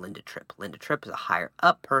there named Linda Tripp. Linda Tripp is a higher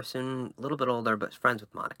up person, a little bit older, but is friends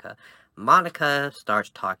with Monica. Monica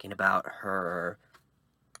starts talking about her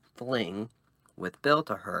fling with Bill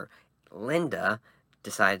to her. Linda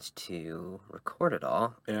decides to record it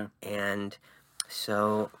all. Yeah. And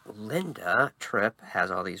so Linda Tripp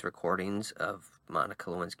has all these recordings of Monica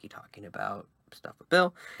Lewinsky talking about stuff with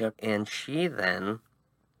Bill. Yep. And she then,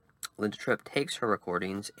 Linda Tripp takes her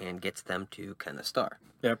recordings and gets them to Kenneth Starr.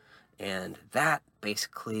 Yep. And that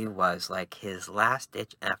basically was like his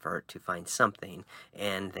last-ditch effort to find something.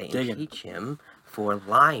 And they impeach him for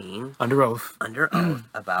lying under oath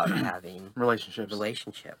about having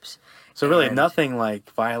relationships. So really nothing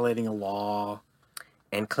like violating a law.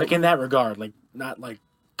 And Clinton, like in that regard, like not like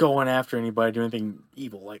going after anybody, doing anything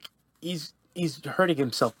evil. Like he's hurting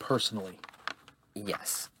himself personally.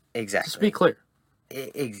 Yes, exactly. Just be clear.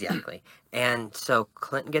 Exactly. And so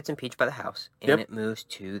Clinton gets impeached by the House, and it moves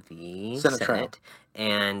to the Senate,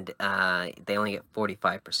 and they only get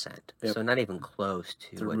 45%. So not even close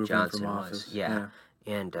to what Johnson was. Yeah.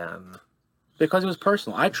 And because it was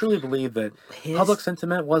personal. I truly believe that public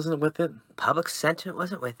sentiment wasn't with it. Public sentiment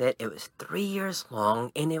wasn't with it. It was 3 years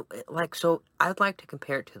long, and so I'd like to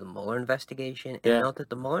compare it to the Mueller investigation, and note that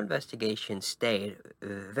the Mueller investigation stayed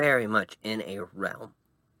very much in a realm.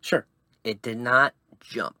 Sure. It did not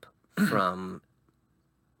jump from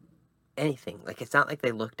anything. Like, it's not like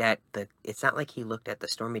it's not like he looked at the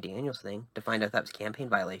Stormy Daniels thing to find out that was campaign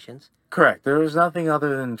violations. Correct. There was nothing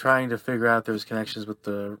other than trying to figure out there was connections with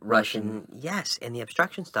the Russian. Yes, and the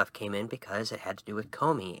obstruction stuff came in because it had to do with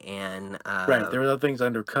Comey and right. There were other things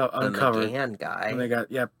uncovered. The McGahn guy. And they got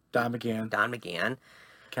Don McGahn. Don McGahn.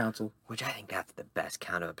 counsel. Which I think that's the best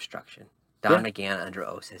count of obstruction. Don McGahn under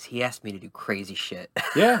oath says he asked me to do crazy shit.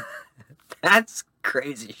 Yeah. That's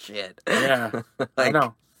crazy shit. Yeah. I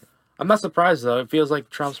know. I'm not surprised, though. It feels like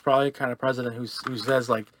Trump's probably the kind of president who says,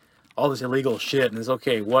 like, all this illegal shit and is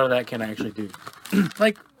okay, what of that can I actually do?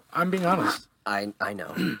 Like, I'm being honest. I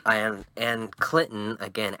know. And Clinton,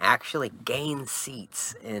 again, actually gained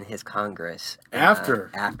seats in his Congress. After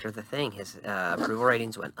the thing. His approval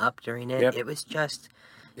ratings went up during it. Yep. It was just...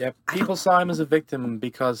 Yep. People saw him as a victim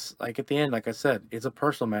because, like, at the end, like I said, it's a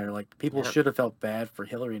personal matter. Like, people should have felt bad for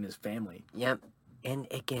Hillary and his family. Yep. And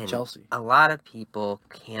again, Chelsea. A lot of people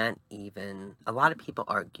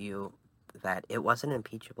argue that it was an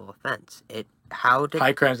impeachable offense.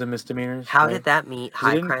 High crimes and misdemeanors. How did that meet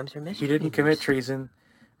high crimes or misdemeanors? He didn't commit treason,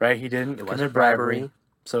 right? He didn't commit bribery.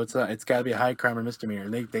 So it's got to be a high crime or misdemeanor.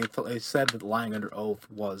 And they said that lying under oath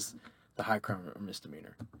was the high crime or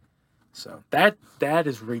misdemeanor. So that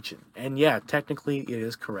is reaching. And yeah, technically it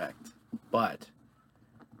is correct. But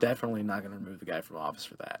definitely not going to remove the guy from office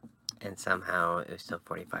for that. And somehow it was still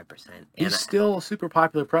 45%. He's still a super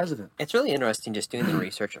popular president. It's really interesting just doing the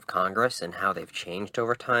research of Congress and how they've changed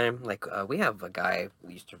over time. Like, we have a guy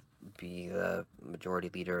who used to be the majority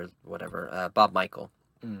leader, whatever, Bob Michael.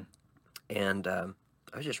 Mm. And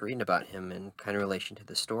I was just reading about him in kind of relation to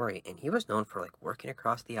the story, and he was known for, like, working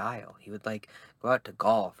across the aisle. He would, like, go out to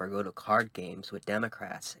golf or go to card games with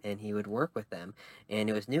Democrats, and he would work with them. And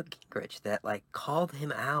it was Newt Gingrich that, like, called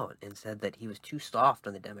him out and said that he was too soft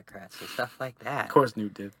on the Democrats and stuff like that. Of course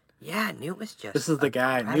Newt did. Yeah, Newt was just This is the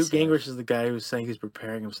guy. aggressive. Newt Gingrich is the guy who was saying he's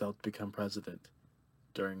preparing himself to become president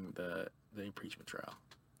during the impeachment trial.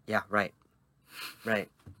 Yeah, right. Right.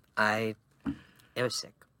 It was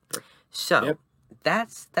sick. So... Yep.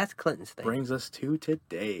 That's Clinton's thing. Brings us to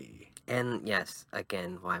today. And yes,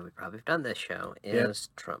 again, why we probably have done this show is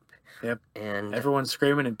Trump. Yep. And everyone's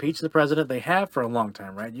screaming, impeach the president. They have for a long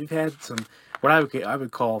time, right? You've had some, what I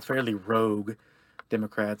would call fairly rogue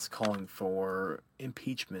Democrats calling for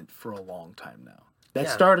impeachment for a long time now. That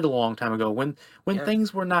started a long time ago when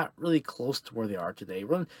things were not really close to where they are today.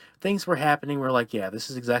 When things were happening, we're like, yeah,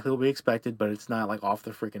 this is exactly what we expected, but it's not like off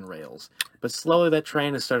the freaking rails. But slowly that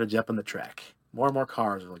train has started jumping the track. More and more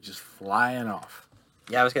cars are like just flying off.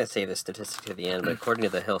 Yeah, I was going to save this statistic to the end, but according to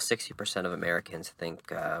The Hill, 60% of Americans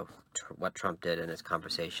think what Trump did in his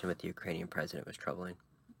conversation with the Ukrainian president was troubling.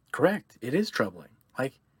 Correct. It is troubling.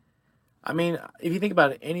 Like, I mean, if you think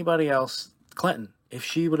about it, anybody else, Clinton, if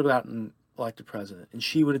she would have gotten elected president and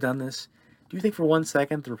she would have done this, do you think for 1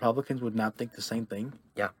 second the Republicans would not think the same thing?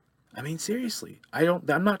 Yeah. I mean, seriously.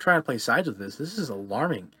 I'm not trying to play sides with this. This is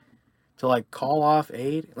alarming. To, like, call off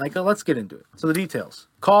aid. Like, let's get into it. So the details.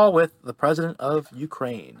 Call with the president of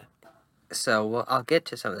Ukraine. So I'll get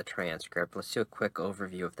to some of the transcript. Let's do a quick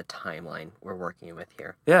overview of the timeline we're working with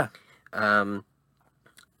here. Yeah.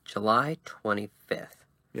 July 25th.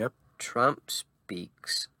 Yep. Trump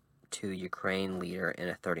speaks to Ukraine leader in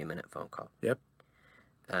a 30-minute phone call. Yep.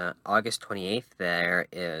 August 28th, there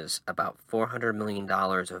is about $400 million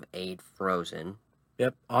of aid frozen.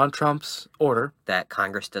 Yep, on Trump's order. That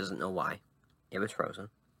Congress doesn't know why. It was frozen.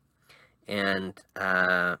 And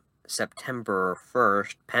September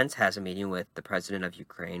 1st, Pence has a meeting with the president of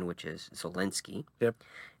Ukraine, which is Zelensky. Yep.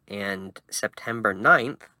 And September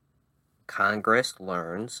 9th, Congress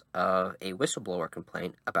learns of a whistleblower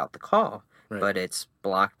complaint about the call. Right. But it's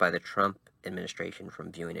blocked by the Trump administration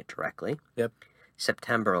from viewing it directly. Yep.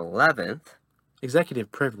 September 11th.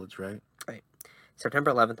 Executive privilege, right? Right.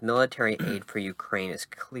 September 11th, military aid for Ukraine is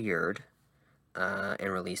cleared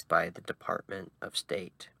and released by the Department of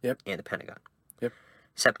State and the Pentagon. Yep.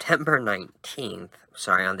 September 19th,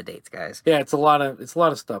 sorry on the dates, guys. Yeah, it's a lot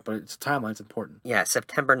of stuff, but its timeline's important. Yeah,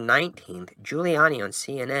 September 19th, Giuliani on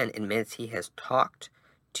CNN admits he has talked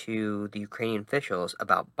to the Ukrainian officials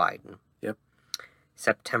about Biden. Yep.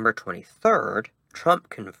 September 23rd, Trump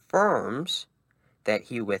confirms that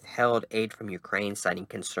he withheld aid from Ukraine, citing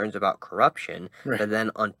concerns about corruption. Right. But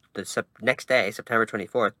then on the next day, September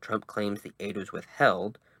 24th, Trump claims the aid was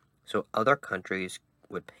withheld, so other countries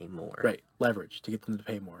would pay more. Right, leverage to get them to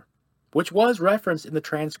pay more, which was referenced in the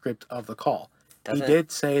transcript of the call. He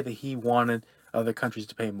did say that he wanted other countries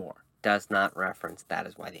to pay more. Does not reference that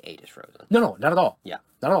is why the aid is frozen. No, not at all. Yeah.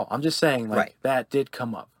 Not at all. I'm just saying, that did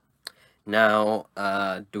come up. Now,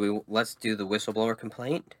 let's do the whistleblower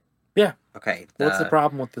complaint? Yeah. Okay. What's the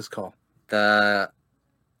problem with this call?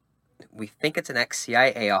 We think it's an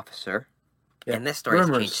ex-CIA officer, and this story has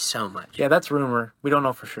changed so much. Yeah, that's rumor. We don't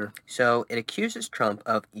know for sure. So it accuses Trump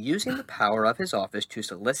of using the power of his office to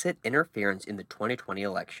solicit interference in the 2020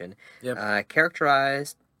 election,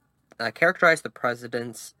 characterized characterized the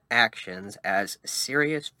president's actions as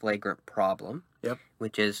serious, flagrant problem. Yep.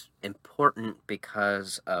 Which is important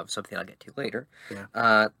because of something I'll get to later.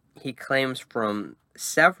 Yeah. He claims from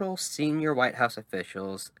several senior White House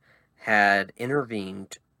officials had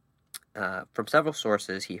intervened. From several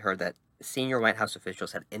sources, he heard that senior White House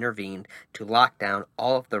officials had intervened to lock down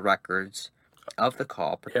all of the records of the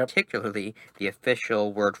call, particularly the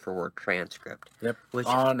official word-for-word transcript. Yep. Which,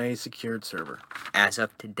 on a secured server. As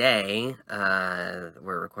of today,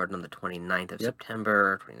 we're recording on the 29th of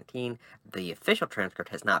September 2019, the official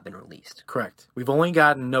transcript has not been released. Correct. We've only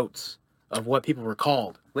gotten notes of what people were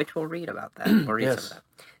called. Which we'll read about that. We'll read some of that.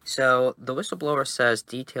 So, the whistleblower says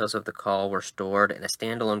details of the call were stored in a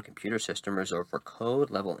standalone computer system reserved for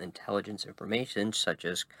code-level intelligence information, such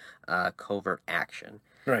as covert action.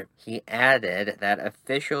 Right. He added that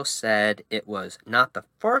officials said it was not the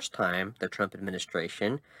first time the Trump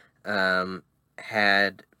administration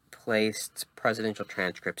had placed presidential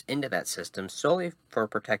transcripts into that system solely for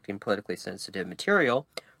protecting politically sensitive material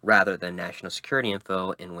rather than national security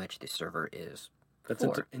info in which the server is That's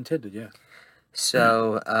intended, yeah.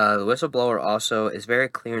 So, the whistleblower also is very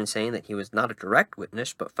clear in saying that he was not a direct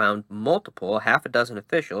witness, but found multiple, half a dozen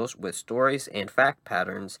officials with stories and fact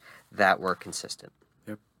patterns that were consistent.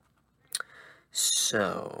 Yep.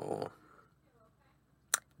 So,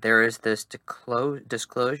 there is this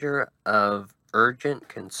disclosure of urgent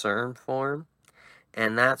concern form,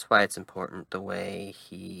 and that's why it's important the way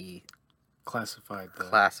he classified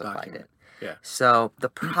it. Yeah. So the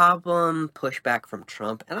problem pushback from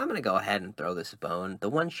Trump, and I'm going to go ahead and throw this bone. The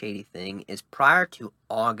one shady thing is prior to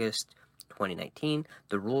August 2019,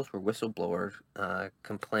 the rules for whistleblower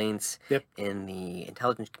complaints in the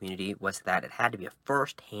intelligence community was that it had to be a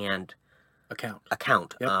first-hand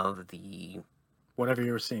account of the whatever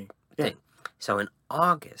you were seeing. Thing. So in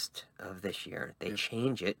August of this year, they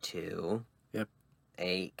change it to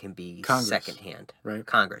can be Congress. Second-hand. Right.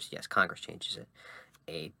 Congress changes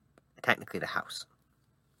it. Technically the House.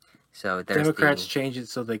 So there's Democrats change it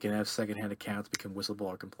so they can have second-hand accounts become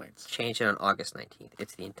whistleblower complaints. Change it on August 19th.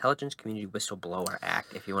 It's the Intelligence Community Whistleblower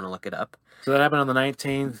Act, if you want to look it up. So that happened on the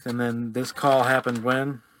 19th, and then this call happened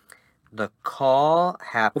when? The call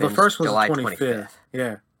happened the first was July the 25th.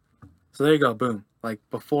 Yeah. So there you go, boom. Like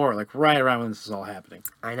before, like right around when this is all happening.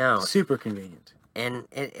 I know. Super convenient. And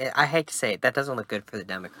I hate to say it, that doesn't look good for the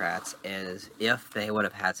Democrats, is if they would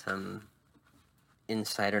have had some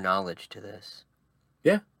insider knowledge to this.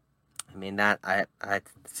 Yeah. I mean, that I'd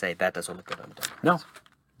say that doesn't look good on the Democrats. No.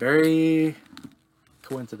 Very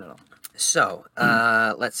coincidental. So,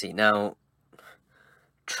 let's see. Now,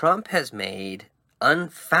 Trump has made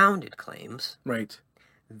unfounded claims. Right.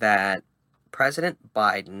 That President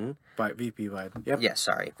Biden... VP Biden. Yep. Yes,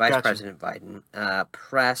 sorry. Vice President Biden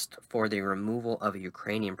pressed for the removal of a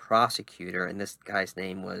Ukrainian prosecutor, and this guy's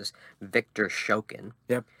name was Viktor Shokin.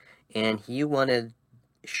 Yep. And he wanted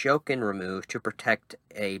Shokin removed to protect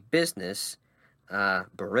a business,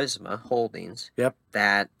 Burisma Holdings,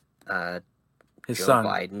 that His Joe son.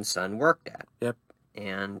 Biden's son worked at. Yep.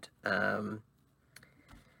 And the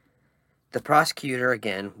prosecutor,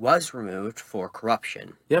 again, was removed for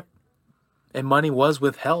corruption. Yep. And money was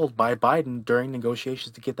withheld by Biden during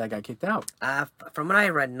negotiations to get that guy kicked out. From what I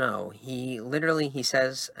read, no. He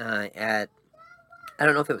says I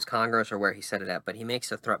don't know if it was Congress or where he said it at, but he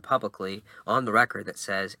makes a threat publicly on the record that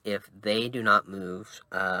says if they do not move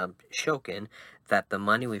Shokin, that the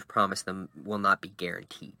money we've promised them will not be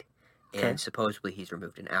guaranteed. And supposedly he's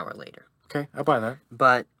removed an hour later. Okay, I'll buy that.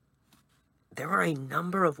 But there were a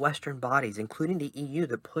number of Western bodies, including the EU,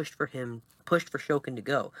 that pushed for Shokin to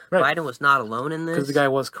go. Right. Biden was not alone in this. Because the guy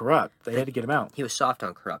was corrupt. They had to get him out. He was soft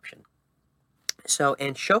on corruption. So,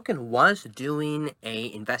 and Shokin was doing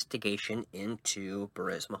a investigation into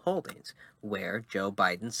Burisma Holdings, where Joe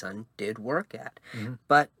Biden's son did work at. Mm-hmm.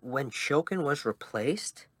 But when Shokin was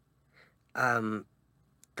replaced, the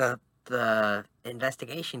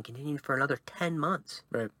investigation continued for another 10 months.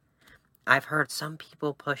 Right. I've heard some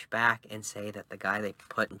people push back and say that the guy they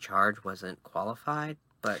put in charge wasn't qualified,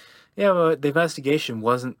 but... Yeah, well, the investigation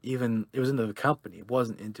wasn't even... It was into the company. It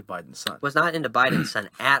wasn't into Biden's son. It was not into Biden's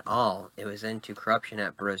son at all. It was into corruption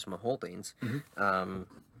at Burisma Holdings. Mm-hmm.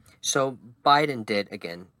 So Biden did,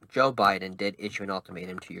 again, Joe Biden did issue an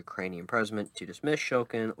ultimatum to Ukrainian president to dismiss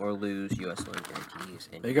Shokin or lose U.S. loan guarantees.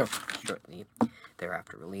 And there you go. Shortly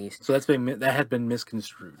thereafter released. So that had been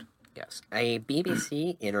misconstrued. Yes, a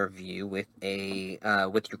BBC interview with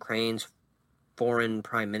Ukraine's foreign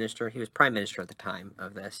prime minister. He was prime minister at the time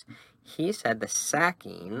of this. He said the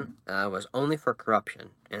sacking was only for corruption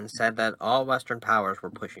and said that all Western powers were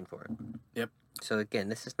pushing for it. Yep. So again,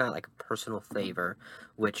 this is not like a personal favor,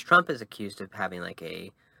 which Trump is accused of having like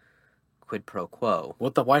a quid pro quo.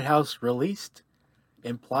 What the White House released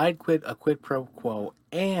implied a quid pro quo,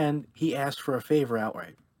 and he asked for a favor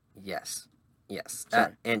outright. Yes.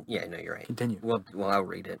 Sorry. And yeah, no, you're right. Continue. Well, I'll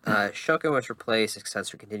read it. Shokin was replaced,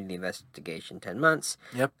 successor continued the investigation 10 months.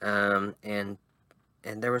 Yep. And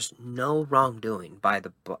there was no wrongdoing by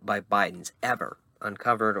Biden's ever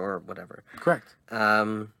uncovered or whatever. Correct.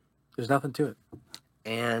 There's nothing to it.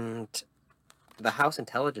 And the House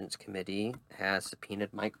Intelligence Committee has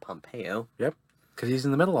subpoenaed Mike Pompeo. Yep. Because he's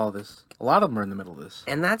in the middle of all this. A lot of them are in the middle of this.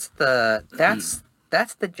 And that's the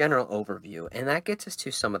general overview. And that gets us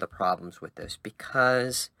to some of the problems with this.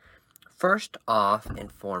 Because first off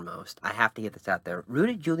and foremost, I have to get this out there.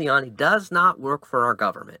 Rudy Giuliani does not work for our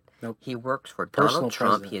government. Nope. He works for Personal Donald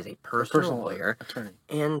Trump. president. He is a personal lawyer. Attorney.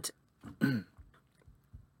 And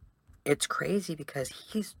it's crazy because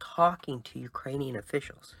he's talking to Ukrainian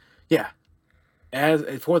officials. Yeah. As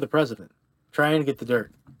for the president. Trying to get the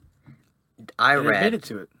dirt. I and read admitted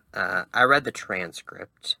to it. I read the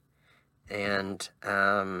transcript, and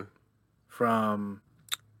from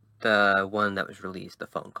the one that was released, the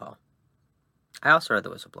phone call. I also read the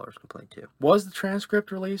whistleblower's complaint too. Was the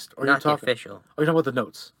transcript released, or not the official? Oh, you're talking about the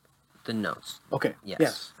notes. The notes. Okay.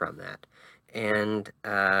 Yes. From that, and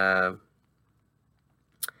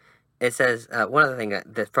it says one other thing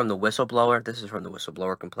that from the whistleblower. This is from the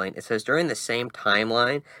whistleblower complaint. It says during the same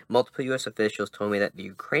timeline, multiple U.S. officials told me that the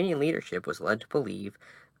Ukrainian leadership was led to believe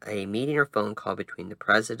a meeting or phone call between the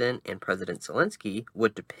president and President Zelensky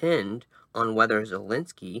would depend on whether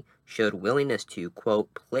Zelensky showed willingness to,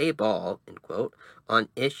 quote, play ball, end quote, on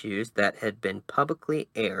issues that had been publicly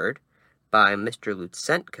aired by Mr.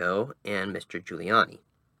 Lutsenko and Mr. Giuliani.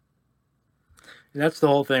 And that's the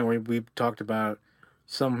whole thing where we talked about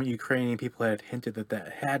some Ukrainian people had hinted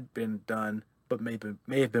that had been done, but may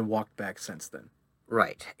have been walked back since then.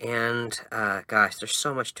 Right. And, gosh, there's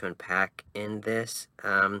so much to unpack in this.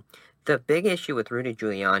 The big issue with Rudy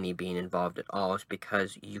Giuliani being involved at all is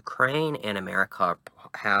because Ukraine and America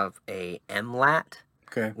have a MLAT,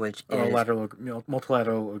 which is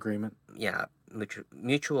multilateral agreement. Yeah,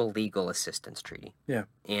 mutual legal assistance treaty. Yeah.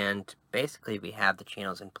 And basically we have the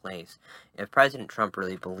channels in place. If President Trump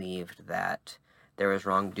really believed that there was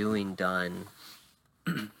wrongdoing done,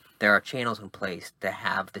 there are channels in place to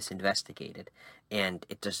have this investigated. And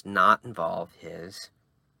it does not involve his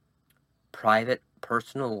private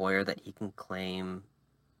personal lawyer that he can claim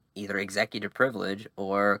either executive privilege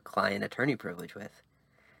or client attorney privilege with.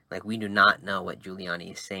 Like, we do not know what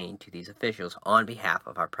Giuliani is saying to these officials on behalf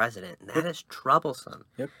of our president, and that is troublesome.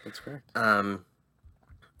 Yep, that's correct. A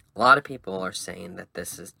lot of people are saying that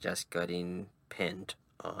this is just getting pinned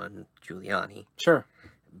on Giuliani. Sure.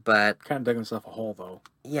 But kind of dug himself a hole, though.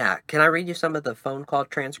 Yeah. Can I read you some of the phone call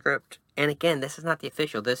transcript? And again, this is not the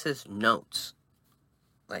official. This is notes.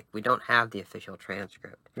 Like, we don't have the official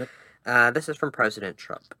transcript. Yep. This is from President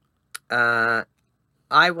Trump.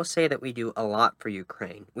 I will say that we do a lot for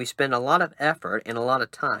Ukraine. We spend a lot of effort and a lot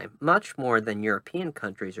of time, much more than European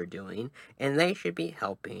countries are doing, and they should be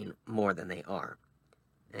helping more than they are.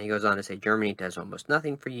 And he goes on to say, Germany does almost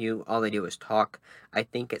nothing for you. All they do is talk. I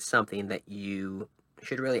think it's something that you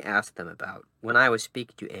should really ask them about. When I was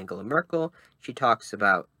speaking to Angela Merkel, she talks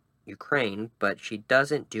about Ukraine, but she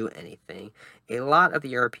doesn't do anything. A lot of the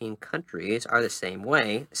European countries are the same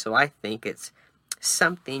way, so I think it's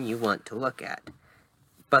something you want to look at.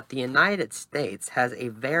 But the United States has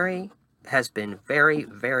been very,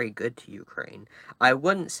 very good to Ukraine. I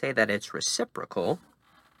wouldn't say that it's reciprocal,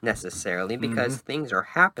 necessarily, because things are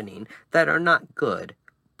happening that are not good,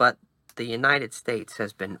 but the United States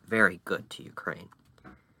has been very good to Ukraine.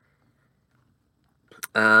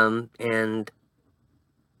 And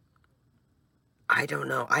I don't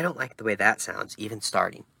know. I don't like the way that sounds, even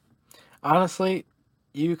starting. Honestly,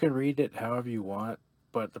 you can read it however you want,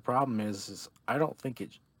 but the problem is I don't think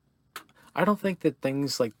that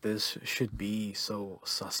things like this should be so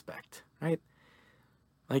suspect, right?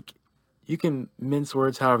 Like, you can mince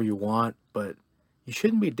words however you want, but you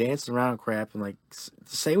shouldn't be dancing around crap and, like,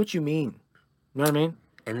 say what you mean. You know what I mean?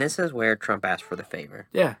 And this is where Trump asked for the favor.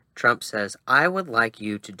 Yeah. Trump says, I would like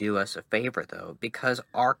you to do us a favor, though, because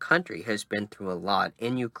our country has been through a lot,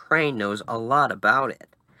 and Ukraine knows a lot about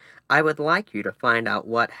it. I would like you to find out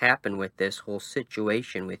what happened with this whole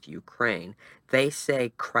situation with Ukraine. They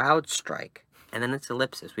say crowd strike, and then it's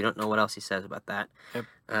ellipsis. We don't know what else he says about that. Yep.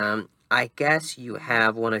 I guess you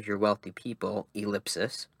have one of your wealthy people,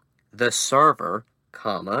 ellipsis, the server,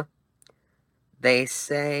 comma, They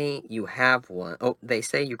say you have one. Oh, they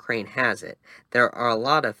say Ukraine has it. There are a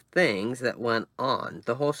lot of things that went on,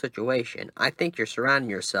 the whole situation. I think you're surrounding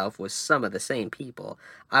yourself with some of the same people.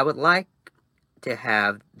 I would like to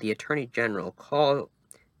have the Attorney General call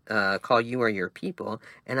you or your people,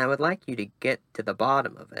 and I would like you to get to the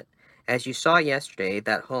bottom of it. As you saw yesterday,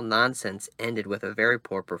 that whole nonsense ended with a very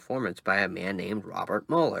poor performance by a man named Robert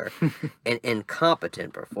Mueller. An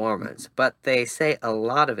incompetent performance, but they say a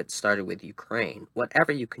lot of it started with Ukraine.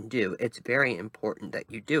 Whatever you can do, it's very important that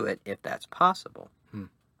you do it if that's possible.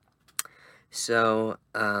 So,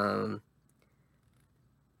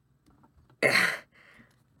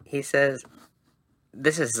 he says,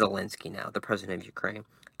 this is Zelensky now, the president of Ukraine.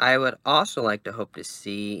 I would also like to hope to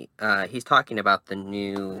see, he's talking about the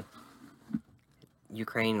new,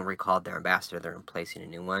 Ukraine recalled their ambassador, they're replacing a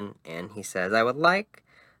new one, and he says, I would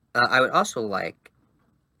also like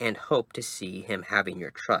and hope to see him having your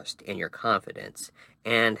trust and your confidence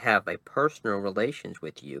and have a personal relations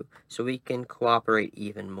with you so we can cooperate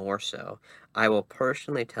even more so. I will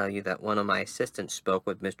personally tell you that one of my assistants spoke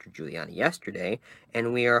with Mr. Giuliani yesterday,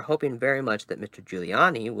 and we are hoping very much that Mr.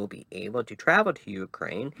 Giuliani will be able to travel to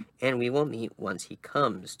Ukraine, and we will meet once he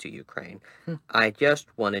comes to Ukraine. I just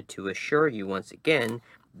wanted to assure you once again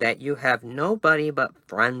that you have nobody but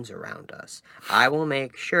friends around us. I will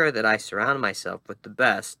make sure that I surround myself with the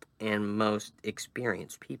best and most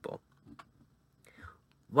experienced people.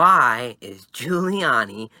 Why is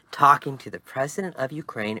Giuliani talking to the president of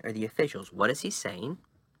Ukraine or the officials? What is he saying?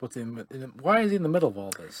 Why is he in the middle of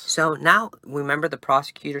all this? So now, remember the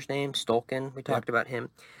prosecutor's name, Stolkin? We talked about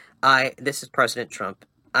him. This is President Trump.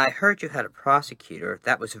 I heard you had a prosecutor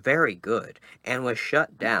that was very good and was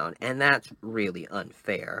shut down, and that's really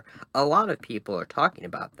unfair. A lot of people are talking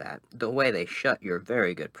about that, the way they shut your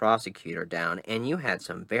very good prosecutor down, and you had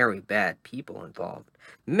some very bad people involved.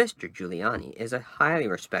 Mr. Giuliani is a highly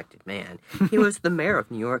respected man. He was the mayor of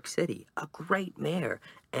New York City, a great mayor,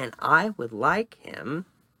 and I would like him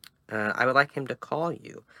to call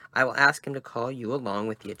you. I will ask him to call you along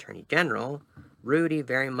with the Attorney General. Rudy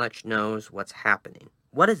very much knows what's happening.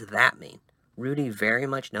 What does that mean? Rudy very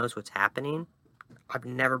much knows what's happening? I've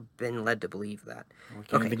never been led to believe that.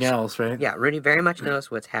 Anything else, right? Yeah, Rudy very much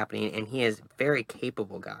knows what's happening, and he is a very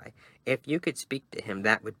capable guy. If you could speak to him,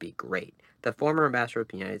 that would be great. The former ambassador of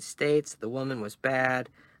the United States, the woman was bad.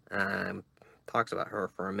 Talks about her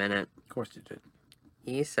for a minute. Of course you did.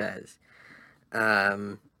 He says,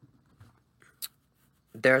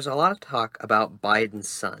 there's a lot of talk about Biden's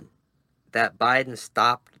son. That Biden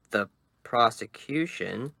stopped the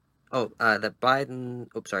prosecution.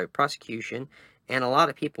 Prosecution, and a lot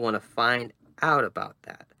of people want to find out about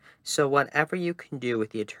that. So whatever you can do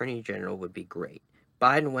with the Attorney General would be great.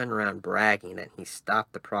 Biden went around bragging that he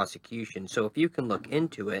stopped the prosecution, so if you can look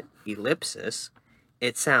into it, ellipsis,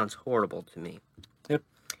 it sounds horrible to me. Yep.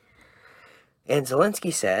 And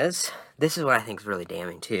Zelensky says, this is what I think is really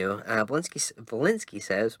damning too. Zelensky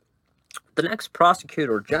says, the next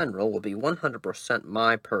prosecutor general will be 100%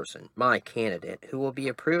 my person, my candidate, who will be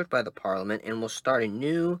approved by the parliament and will start as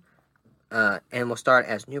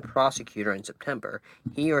new prosecutor in September.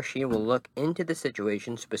 He or she will look into the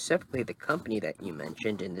situation, specifically the company that you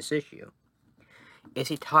mentioned in this issue. Is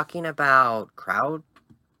he talking about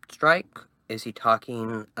CrowdStrike? Is he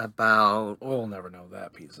talking about... We'll never know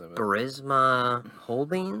that piece of it. Burisma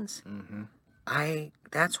Holdings? Mm-hmm.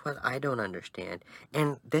 That's what I don't understand.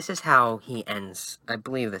 And this is how he ends. I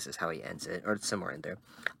believe this is how he ends it, or somewhere in there.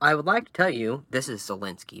 I would like to tell you, this is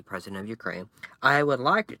Zelensky, president of Ukraine. I would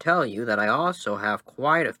like to tell you that I also have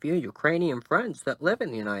quite a few Ukrainian friends that live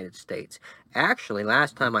in the United States. Actually,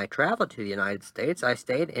 last time I traveled to the United States, I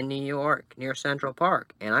stayed in New York, near Central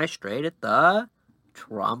Park, and I stayed at the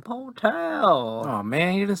Trump Hotel. Oh,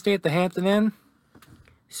 man, you didn't stay at the Hampton Inn?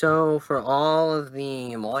 So, for all of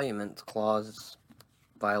the Emoluments Clause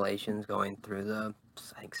violations going through the,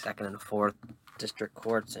 I think, 2nd and 4th district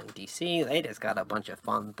courts in D.C., they just got a bunch of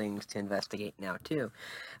fun things to investigate now, too.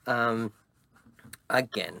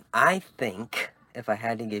 Again, I think, if I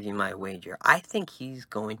had to give you my wager, I think he's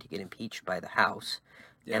going to get impeached by the House,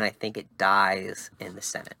 and I think it dies in the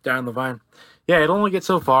Senate. Down the vine. Yeah, it'll only get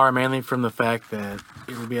so far, mainly from the fact that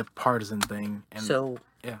it'll be a partisan thing. And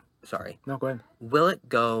sorry. No, go ahead. Will it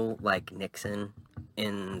go like Nixon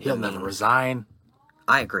in He'll never resign.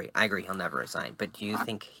 I agree. He'll never resign. But do you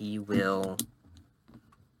think he will...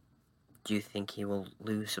 Do you think he will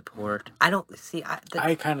lose support? I don't... See,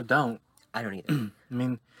 I kind of don't. I don't either. I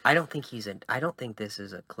mean... I don't think this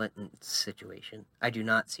is a Clinton situation. I do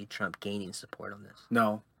not see Trump gaining support on this.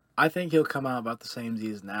 No. I think he'll come out about the same as he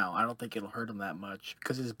is now. I don't think it'll hurt him that much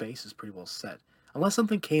because his base is pretty well set. unless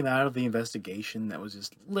something came out of the investigation that was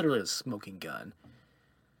just literally a smoking gun.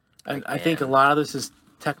 And I think a lot of this is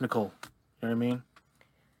technical. You know what I mean?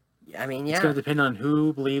 I mean, yeah. It's going to depend on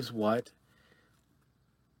who believes what.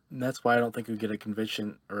 And that's why I don't think we get a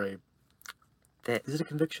conviction or a... Is it a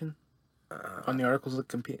conviction? On the articles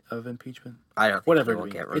of impeachment? I don't think whatever he will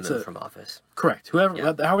get removed from office. Correct.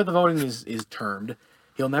 However the voting is termed,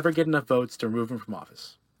 he'll never get enough votes to remove him from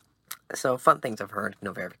office. So, fun things I've heard,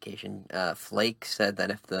 no verification. Flake said that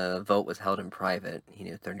if the vote was held in private, he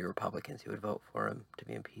knew 30 Republicans who would vote for him to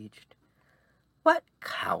be impeached. What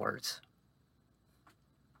cowards.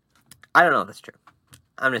 I don't know if that's true.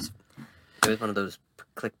 It was one of those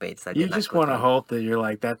clickbaits that you just want to hope that you're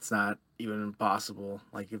like, that's not even impossible.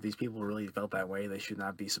 Like, if these people really felt that way, they should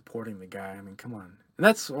not be supporting the guy. I mean, come on. And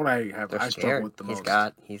that's what I struggle with the most.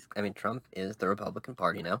 Trump is the Republican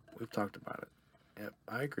Party now. We've talked about it. Yep,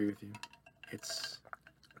 I agree with you. It's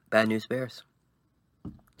bad news bears.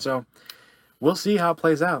 So, we'll see how it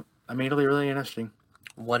plays out. I mean, it'll be really interesting.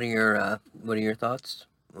 What are your thoughts?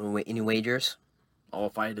 Any wagers? Oh,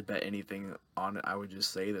 if I had to bet anything on it, I would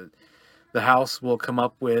just say that the House will come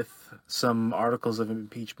up with some articles of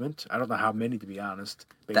impeachment. I don't know how many, to be honest,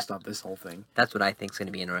 based on this whole thing. That's what I think is going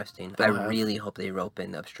to be interesting. I really hope they rope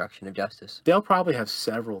in obstruction of justice. They'll probably have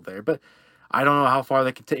several there, but I don't know how far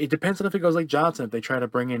they can take. It depends on if it goes like Johnson. If they try to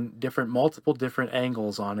bring in multiple different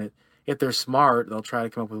angles on it, if they're smart, they'll try to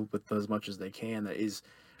come up with as much as they can that is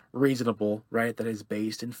reasonable, right? That is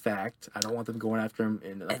based in fact. I don't want them going after him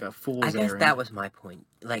in like a fool's errand. I guess that was my point.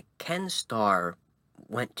 Like, Ken Starr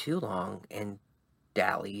went too long and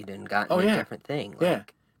dallied and got into a different thing.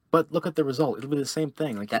 Like, but look at the result. It'll be the same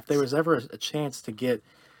thing. Like, if there was ever a chance to get...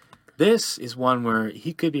 This is one where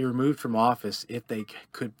he could be removed from office if they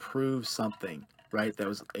could prove something, right, that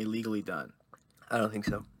was illegally done. I don't think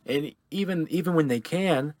so. And even when they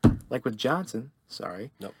can, like with Johnson,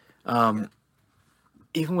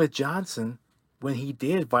 even with Johnson, when he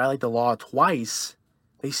did violate the law twice,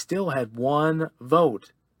 they still had one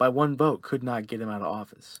vote. By one vote, could not get him out of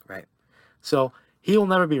office. Right. So he will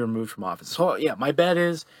never be removed from office. So, yeah, my bet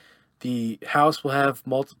is the House will have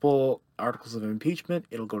multiple articles of impeachment.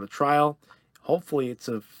 It'll go to trial. Hopefully it's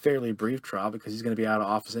a fairly brief trial because he's going to be out of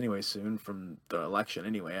office anyway soon from the election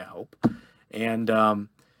anyway, I hope. And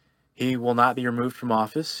he will not be removed from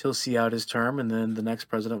office. He'll see out his term, and then the next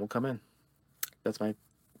president will come in. That's my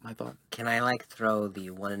thought. Can I, throw the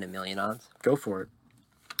 1 in a million odds? Go for it.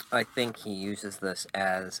 I think he uses this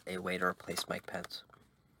as a way to replace Mike Pence.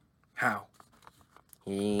 How?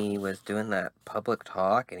 He was doing that public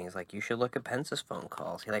talk, and he's like, you should look at Pence's phone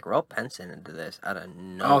calls. He, roped Pence into this out of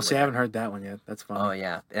nowhere. Oh, see, I haven't heard that one yet. That's funny. Oh,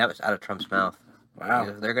 yeah. That was out of Trump's mouth. Wow.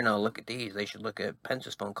 If they're going to look at these, they should look at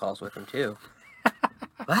Pence's phone calls with him, too.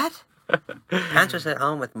 What? Pence was at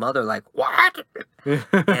home with Mother like, what?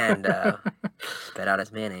 And spit out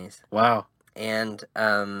his mayonnaise. Wow. And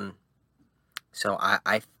so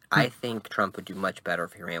I think Trump would do much better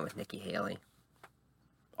if he ran with Nikki Haley.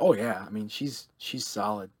 Oh, yeah. I mean, she's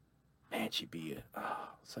solid. Man, she'd be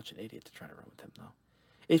such an idiot to try to run with him, though.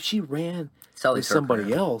 If she ran with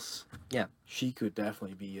somebody else, she could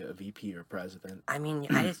definitely be a VP or president. I mean,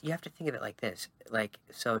 you have to think of it like this. I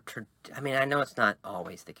know it's not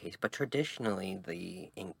always the case, but traditionally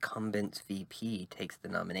the incumbent's VP takes the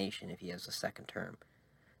nomination if he has a second term.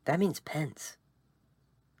 That means Pence.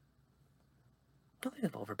 Don't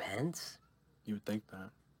move over Pence. You would think that.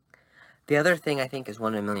 The other thing I think is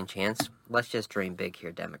 1 in a million chance. Let's just dream big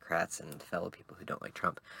here, Democrats and fellow people who don't like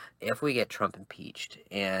Trump. If we get Trump impeached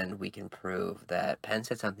and we can prove that Pence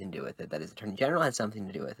had something to do with it, that his Attorney General had something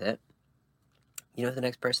to do with it, you know who the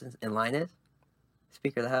next person in line is?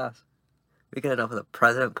 Speaker of the House. We could end up with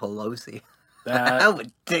President Pelosi. That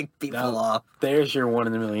would tick people off. There's your 1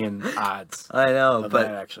 in a million odds. I know, but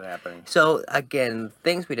that actually happening. So again,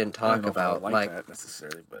 things we didn't talk about, like that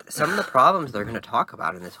necessarily, but some of the problems they're going to talk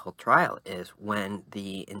about in this whole trial is when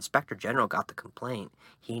the Inspector General got the complaint,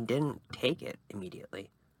 he didn't take it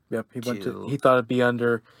immediately. Yep, he thought it'd be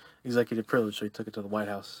under executive privilege, so he took it to the White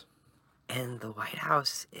House. And the White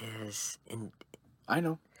House is in. I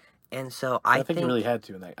know. And so I think he really had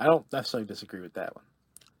to in that. I don't necessarily disagree with that one.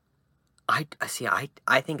 I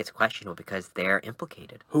think it's questionable because they're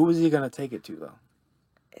implicated. Who is he going to take it to, though?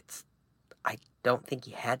 I don't think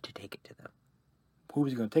he had to take it to them. Who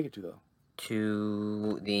was he going to take it to, though?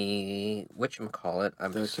 To the whatchamacallit.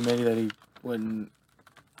 The committee that he wouldn't...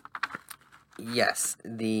 Yes,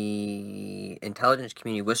 the Intelligence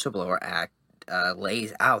Community Whistleblower Act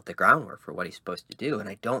lays out the groundwork for what he's supposed to do, and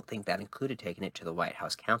I don't think that included taking it to the White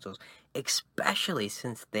House counsels, especially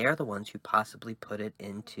since they're the ones who possibly put it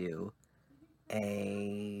into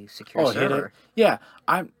a secure hit it. server. Yeah,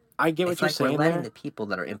 I get what It's you're like we're saying letting there. the people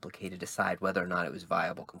that are implicated decide whether or not it was a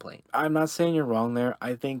viable complaint. I'm not saying you're wrong there.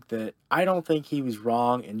 I don't think he was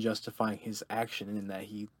wrong in justifying his action in that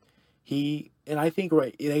and I think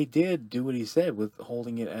they did do what he said with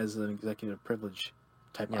holding it as an executive privilege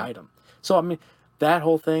type Yeah. item. So I mean, that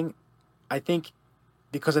whole thing, I think,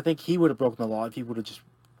 because I think he would have broken the law if he would have just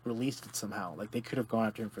released it somehow. Like they could have gone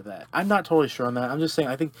after him for that. I'm not totally sure on that. I'm just saying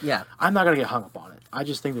I think Yeah. I'm not gonna get hung up on it. I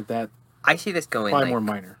just think that I see this going probably like, more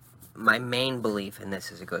minor. my main belief in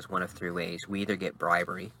this is it goes one of three ways. We either get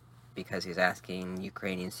bribery because he's asking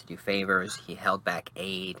Ukrainians to do favors, he held back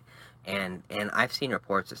aid, and I've seen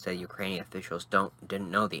reports that say Ukrainian officials didn't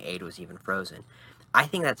know the aid was even frozen. I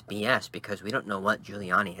think that's BS because we don't know what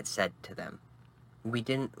Giuliani had said to them. We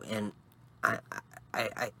didn't, and I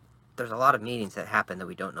there's a lot of meetings that happen that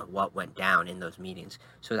we don't know what went down in those meetings.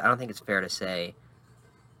 So I don't think it's fair to say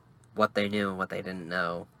what they knew and what they didn't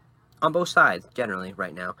know. On both sides, generally,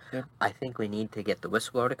 right now. Yep. I think we need to get the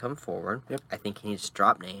whistleblower to come forward. Yep. I think he needs to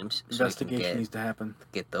drop names so we Investigation needs to happen.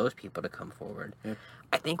 Get those people to come forward. Yep.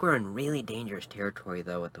 I think we're in really dangerous territory,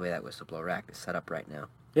 though, with the way that Whistleblower Act is set up right now.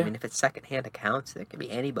 Yeah. I mean, if it's secondhand accounts, it could be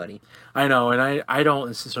anybody. I know, and I don't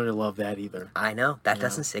necessarily love that either. I know. That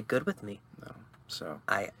doesn't sit good with me. No. So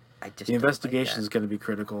I just the investigation is going to be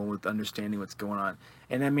critical with understanding what's going on.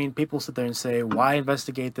 And I mean, people sit there and say, "Why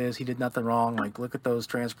investigate this? He did nothing wrong." Like, look at those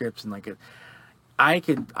transcripts and I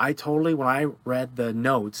totally, when I read the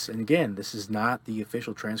notes, and again, this is not the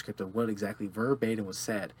official transcript of what exactly verbatim was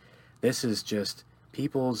said. This is just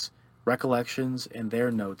people's recollections and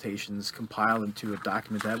their notations compiled into a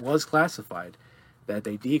document that was classified, that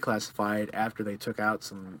they declassified after they took out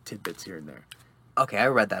some tidbits here and there. Okay, I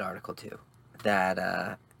read that article too.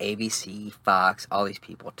 That ABC, Fox, all these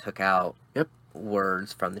people took out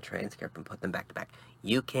words from the transcript and put them back to back.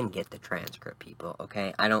 You can get the transcript, people.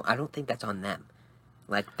 Okay, I don't think that's on them.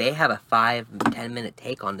 Like, they have a 5-10 minute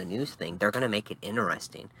take on the news thing. They're gonna make it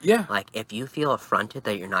interesting. Yeah. Like, if you feel affronted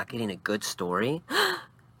that you're not getting a good story,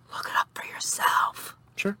 look it up for yourself.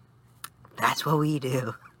 Sure. That's what we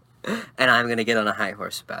do. And I'm going to get on a high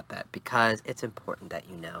horse about that because it's important that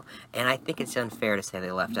you know. And I think it's unfair to say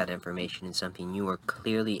they left out information in something you were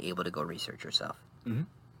clearly able to go research yourself. Mm-hmm.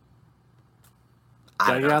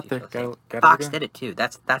 I don't know out if there. you feel Gotta Fox go. did it too.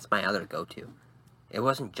 That's my other go-to. It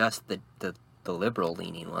wasn't just the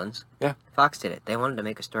liberal-leaning ones. Yeah. Fox did it. They wanted to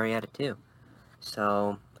make a story out of it too.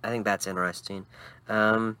 So I think that's interesting.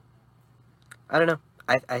 I don't know.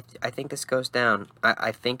 I think this goes down.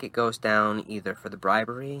 I think it goes down either for the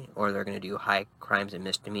bribery or they're going to do high crimes and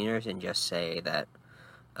misdemeanors and just say that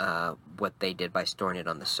what they did by storing it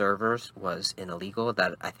on the servers was illegal.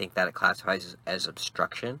 That I think that it classifies as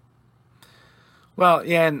obstruction. Well,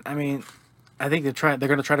 yeah, and I mean, I think they're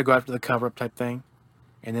going to try to go after the cover-up type thing,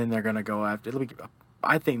 and then they're going to go after, it'll be,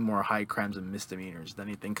 I think, more high crimes and misdemeanors than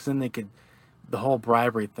anything, because then the whole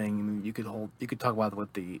bribery thing, I mean, you could talk about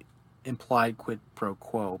what the implied quid pro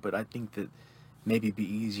quo, but I think that maybe it'd be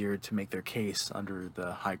easier to make their case under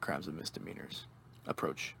the high crimes and misdemeanors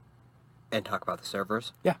approach. And talk about the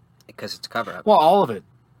servers? Yeah. Because it's cover-up. Well, all of it,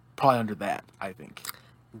 probably under that, I think.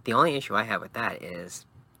 The only issue I have with that is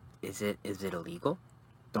it illegal?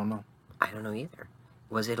 Don't know. I don't know either.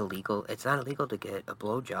 Was it illegal? It's not illegal to get a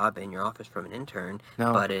blowjob in your office from an intern,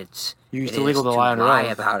 no, but it's illegal to lie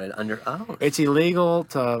about it under oath. It's illegal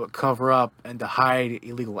to cover up and to hide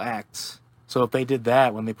illegal acts. So if they did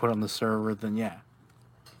that when they put it on the server, then yeah.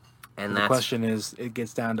 And the question is, it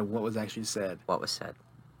gets down to what was actually said. What was said.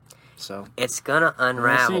 So it's gonna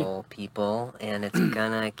unravel, people, and it's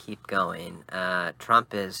gonna keep going.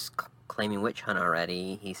 Trump is claiming witch hunt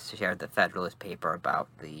already. He shared the Federalist paper about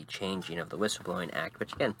the changing of the Whistleblowing Act,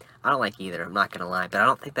 which, again, I don't like either. I'm not going to lie. But I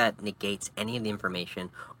don't think that negates any of the information.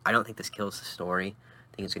 I don't think this kills the story.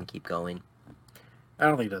 I think it's going to keep going. I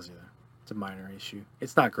don't think it does either. It's a minor issue.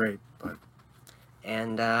 It's not great, but...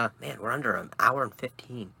 And, man, we're under an hour and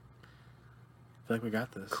 15. I feel like we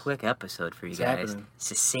got this. Quick episode for you It's guys. happening.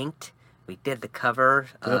 Succinct. We did the cover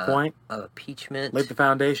to the point of impeachment. Laid the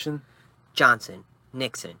foundation. Johnson,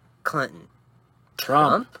 Nixon, Clinton,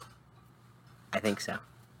 Trump? I think so.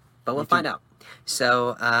 But we'll find out.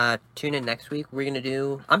 So, tune in next week. We're going to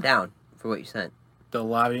do... I'm down for what you sent. The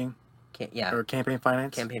lobbying? Yeah. Or campaign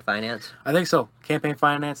finance? Campaign finance. I think so. Campaign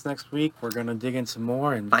finance next week. We're going to dig in some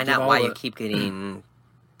more and... Find out why you keep getting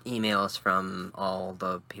emails from all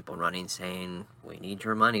the people running saying, we need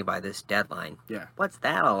your money by this deadline. Yeah. What's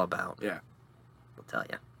that all about? Yeah. We'll tell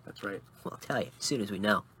you. That's right. We'll tell you as soon as we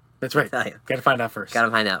know. That's right. Tell you. Gotta find out first.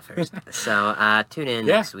 Gotta find out first. So tune in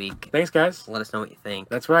next week. Thanks, guys. Let us know what you think.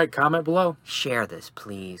 That's right. Comment below. Share this,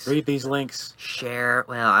 please. Read these links. Share.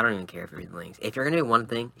 Well, I don't even care if you read the links. If you're gonna do one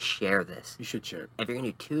thing, share this. You should share it. If you're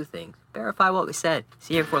gonna do two things, verify what we said.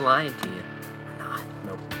 See if we're lying to you or not.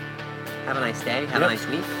 Nope. Have a nice day. Have a nice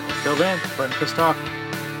week. Till then, Brent and Chris talk.